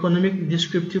 administrative or economic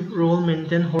descriptive role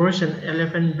maintain horse and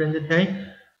elephant branded hai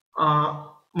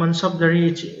mansab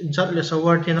dari jat le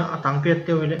sawar tina atang pet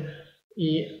te wile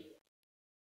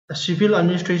civil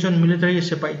administration military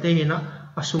se paite hina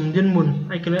asum din mun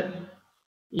aikele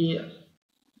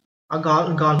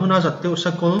gal huna jat te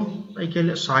usakol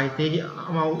aikele sai te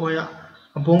ama oya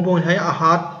bongbong hai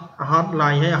ahat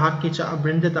lai hai ahat ki cha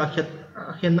branded akhet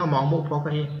hen ama mo pho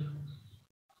ka hi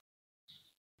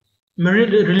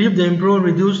relieve the emperor,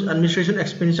 reduce administration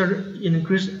expenditure,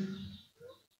 increase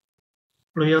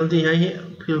loyalty. Hai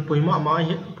phil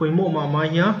poimo ma ma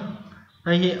ya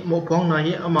hai mo pong na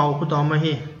hi amau ku ta ma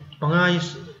hi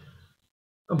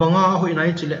banga hoi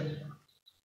nai chile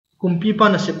kumpi pa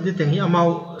na sep de teng hi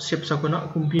amau sep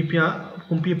sakuna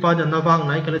kumpi pa da na bang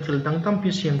nai kala thil dang tam pi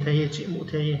sem the hi chi mu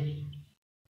the hi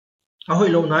a hoi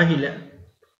lo na hi le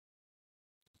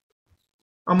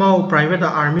amau private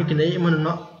army ki nei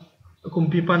manuna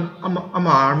kumpi pan ama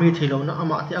army thilo na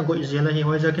ama te agoi zela hi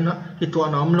hoja kina ki to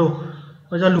nam lo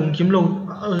hoja lungkim lo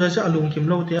hoja lungkim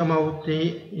lo te ama te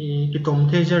ki tom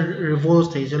the je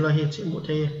revolt the zela hi chi mu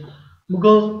the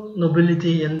Mughal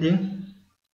nobility ending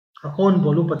akon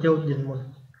bolu patel din mon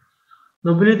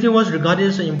nobility was regarded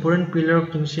as an important pillar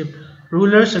of kingship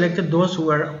rulers selected those who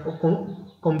were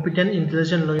competent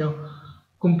intelligent loyal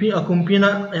kumpi na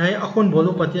ai akon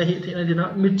bolu patia hi thena dina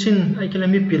mitchin ai kala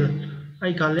mi pil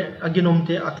I kale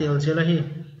aginomte atel zelahi.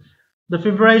 The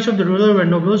favorites of the ruler were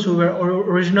nobles who were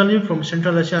originally from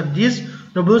Central Asia. These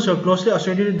nobles were closely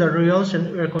associated with the royals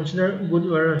and were considered good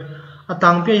wearers.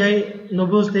 Atang pe hai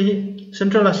nobles te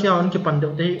Central Asia on ki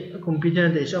pandau te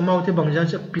compete de amau te bangjan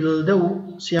se pil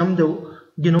deu siam deu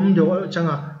ginom deu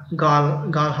changa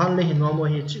gal han le hinwa mo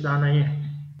hi chidana hi.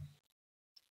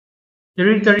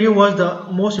 Hereditary was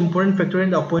the most important factor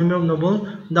in the appointment of nobles.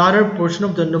 The other portion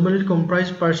of the nobility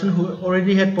comprised persons who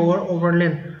already had power over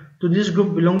land. To this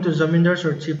group belonged the zamindars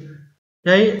or chief.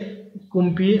 Yai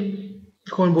kumpi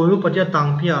konbolu patia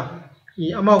tangpia.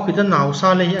 I amau kita nau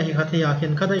sa le hi khathia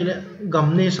khen khata ile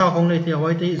gamne sa hong le thia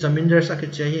wai te zamindars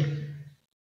akitchahi.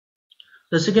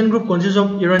 The second group consists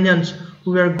of Iranians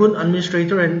who were good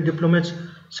administrators and diplomats.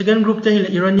 Second group te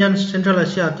Iranians Central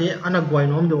Asia te anagwai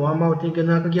nom do amau te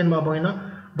gena ka gen ma bangina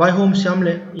by home siam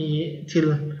le I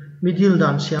til middle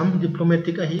dan siam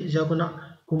diplomatic ahi jakuna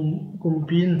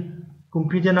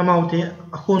kumpi te namau te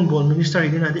akhon bol minister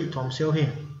idina de thom seo he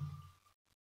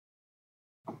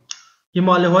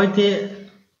Himalaya te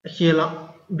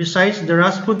hela. Besides the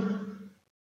Rajput,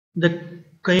 the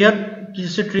Kayat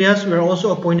Kshatriyas were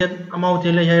also appointed. Amau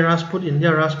tele hai Rajput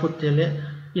India Rajput tele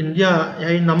India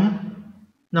hai nam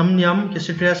niam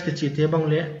Kshatriyas ke chite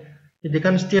bangle the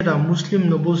Deccan state Muslim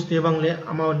nobles te bangle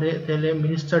amau de tele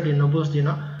minister di nobles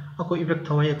dina ako effect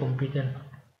thawai competent.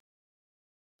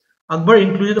 Akbar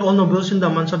included all nobles in the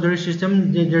mansabdari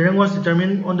system. The rank was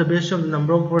determined on the basis of the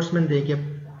number of horsemen they kept.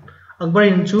 Akbar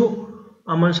into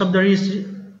mansabdari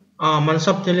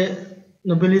mansab tele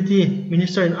nobility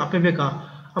minister in apebeka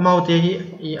amau te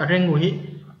hi arengu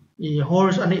hi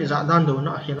horse ani zadan do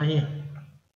na hena hi.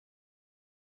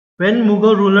 When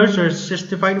Mughal rulers were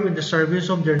satisfied with the service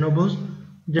of their nobles,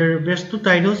 they bestowed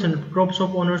titles and crops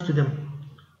of honors to them.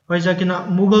 Waijakina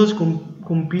Mughals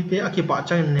compete akipa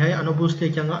chain hai anobus te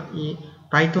kyanga I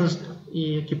titles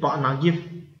I kipa na give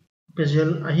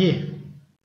pezel ahi.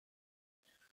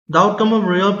 The outcome of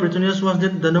royal pretentious was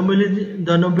that the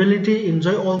nobility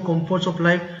enjoy all comforts of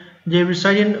life. They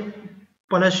reside in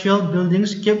palatial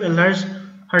buildings, kept a large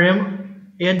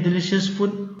harem, ate delicious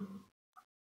food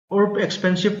or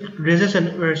expensive dresses,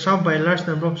 and were served by a large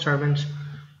number of servants.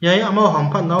 Yai amau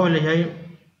hampat now le yai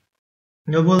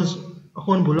nobles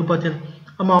hon bulu paten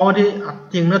amau de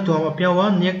ting na tuam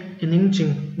apiawa nek kining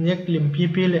ching nek limpi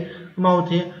pile amau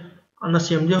te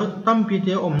anasiam de tampi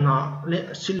te omna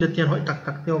le siletian hoi tak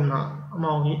tak te omna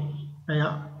amau hi aya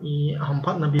I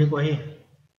hampat na bi ko hi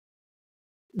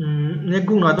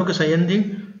negung na to ke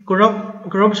sayending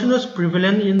corruption was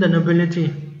prevalent in the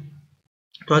nobility.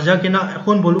 Twaja kina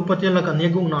hon bolu patela ka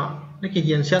negung na le ki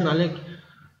gensia na le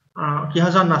ki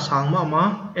hazan na sangma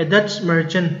ma a Dutch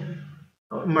merchant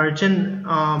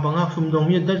banga sumdong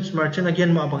mi Dutch merchant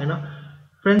again ma bangina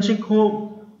Francisco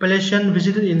Palatian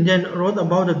visited India and wrote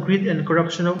about the greed and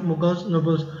corruption of Mughal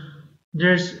nobles.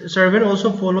 Their servants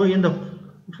also follow in the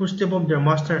footsteps of their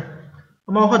master.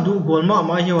 Amau ha du golma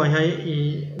ama hi wa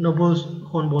hai nobles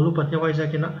hon bolu patya wai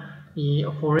jakina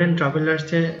foreign travelers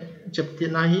te chepti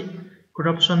na hi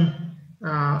corruption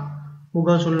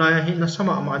Mughal sulaya hi na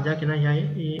sama ama jakina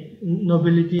hai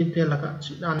nobility te laka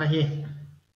china hi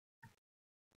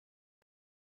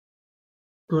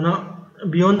tuna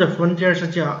beyond the frontier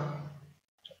sacha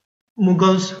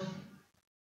Mughals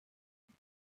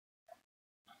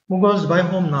by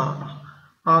home na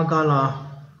agala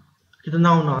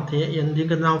kitanaw na the yendi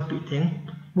kitanaw piteng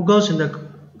Mughals in the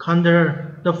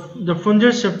Kandahar the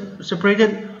frontier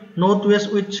separated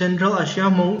northwest with Central Asia.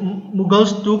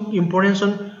 Mughals took importance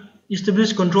on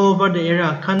established control over the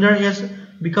area. Kandahar has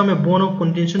become a bone of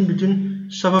contention between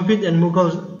Safavid and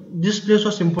Mughals. This place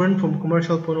was important from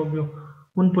commercial point of view.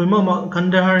 Mun poima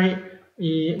Kandahar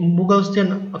Mughals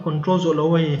ten a controls all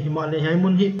over Himalaya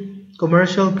mun hi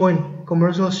commercial point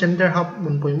commercial center hub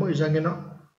mun poimo isagena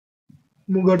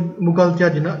Mughal tia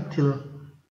dina til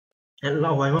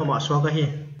la wai ma swaga hi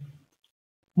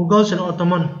Mughals and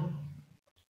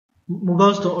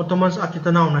Mughals to Ottomans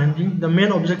akitanaw 19. The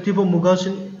main objective of Mughals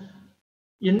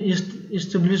in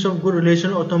establishment of good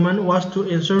relation Ottoman was to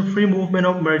ensure free movement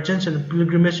of merchants and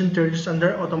pilgrimage tourists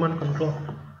under Ottoman control.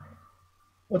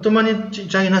 Ottoman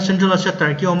China Central Asia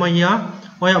Turkey omaya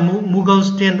waya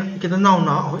Mughals ten kitanaw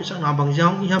na ho isang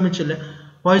nabangjang iha michile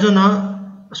wai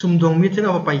zona sumdong mitin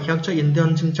aba paikyak cha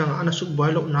Indian chingchang ana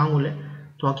sukboy lo nangule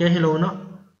to kya hilona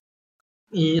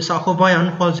I sakho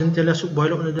bayan khol jing tele sukboy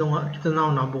lo na donga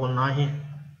kitanaw na bol na hi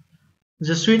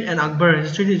Jesuit and Akbar.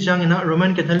 Jesuit jang ina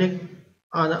Roman Catholic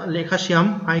lekha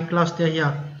siam high class te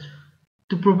here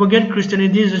to propagate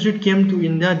Christianity. Jesuit came to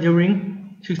India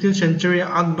during 16th century.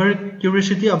 Akbar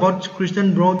curiosity about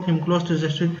Christian brought him close to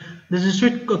Jesuit. The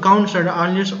Jesuit accounts are the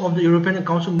earliest of the European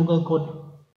accounts of Mughal court.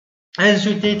 As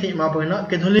Jesuit te ma boina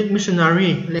Catholic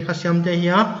missionary lekha siam te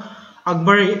here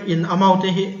Akbar in amau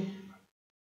te hi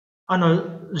ana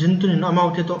jintun in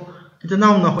amau te to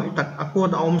kitanaw na hoi tak ako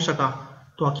da om saka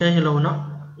to kya hilona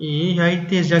I hai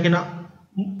te jagina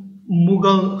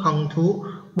Mughal hangthu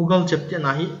Mughal chepte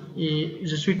na hi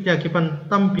Jesuit ya kipan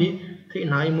tampi thei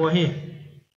na imo hi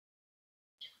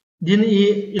din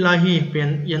ilahi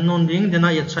pen yan non ding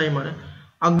dena yet sai mare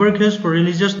Akbar quest for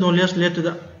religious knowledge led to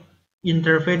the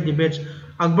interfaith debates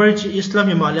Akbar chi Islam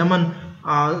himalaman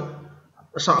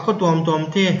sa ko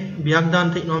tom te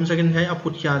biagdan thei nom sakin hai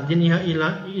aput kya din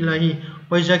ilahi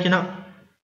wajakina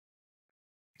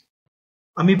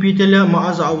Ami pitela ma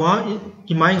azawa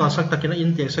kimai nga sak takina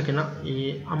intek sakina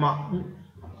ama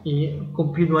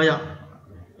kopi dwaya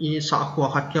sa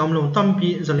khwa khat kyam lo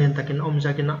tampi zalen takin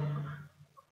jakina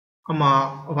ama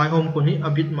vai hom kuni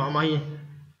abit ma mai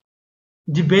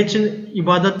debates in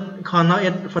ibadat khana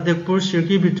at Fatehpur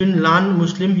Circuit between Lan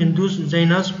Muslim Hindus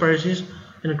Jainas Parsis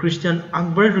and Christian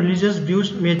Akbar religious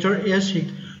views mature as he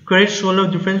creates solo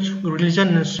different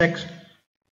religion and sects.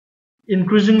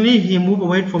 Increasingly, he moved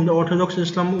away from the Orthodox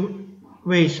Islam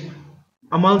ways,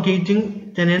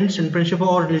 amalgamating tenets and principles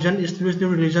of religion, established the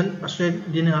religion as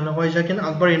din halawai jakin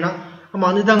Akbar ina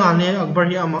amani dangane Akbar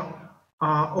hi ama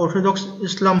Orthodox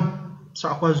Islam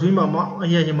sa kwa zuima ma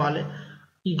hiya himale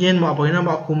igen ma boina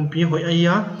ma kumpi hoi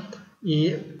aya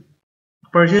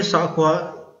Persia sa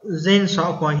kwa Jain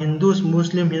sa kwa Hindus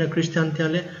Muslim hina Christian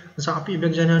tiale sa api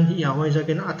bekjanan hi hoi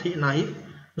jakin athi nai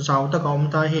zawta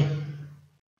kaumta hi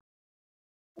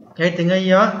kaya tingay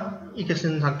ya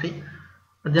ikasin sakti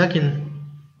adyakin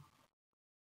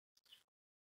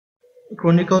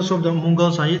Chronicles of the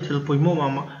Mughal Sahit hilpoy mo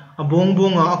mama abong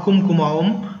bonga akum kumaom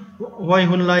wai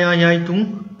hun laya yai tung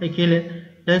aikile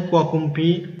yai kwa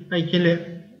kumpi aikile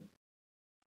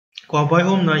kwa vai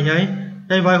hom na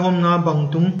yai vai hom na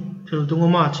bangtung hiltung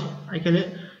ma chi aikile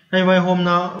vai hom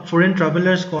na foreign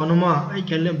travelers ko anuma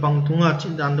aikile bangtunga chi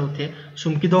dando the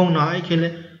sumkidong na aikile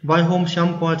vai hom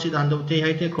syam kwa chi dando te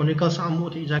haite Chronicles amu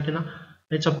ti jakina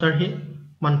chapter hi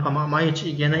man phama mai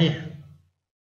chi gena hi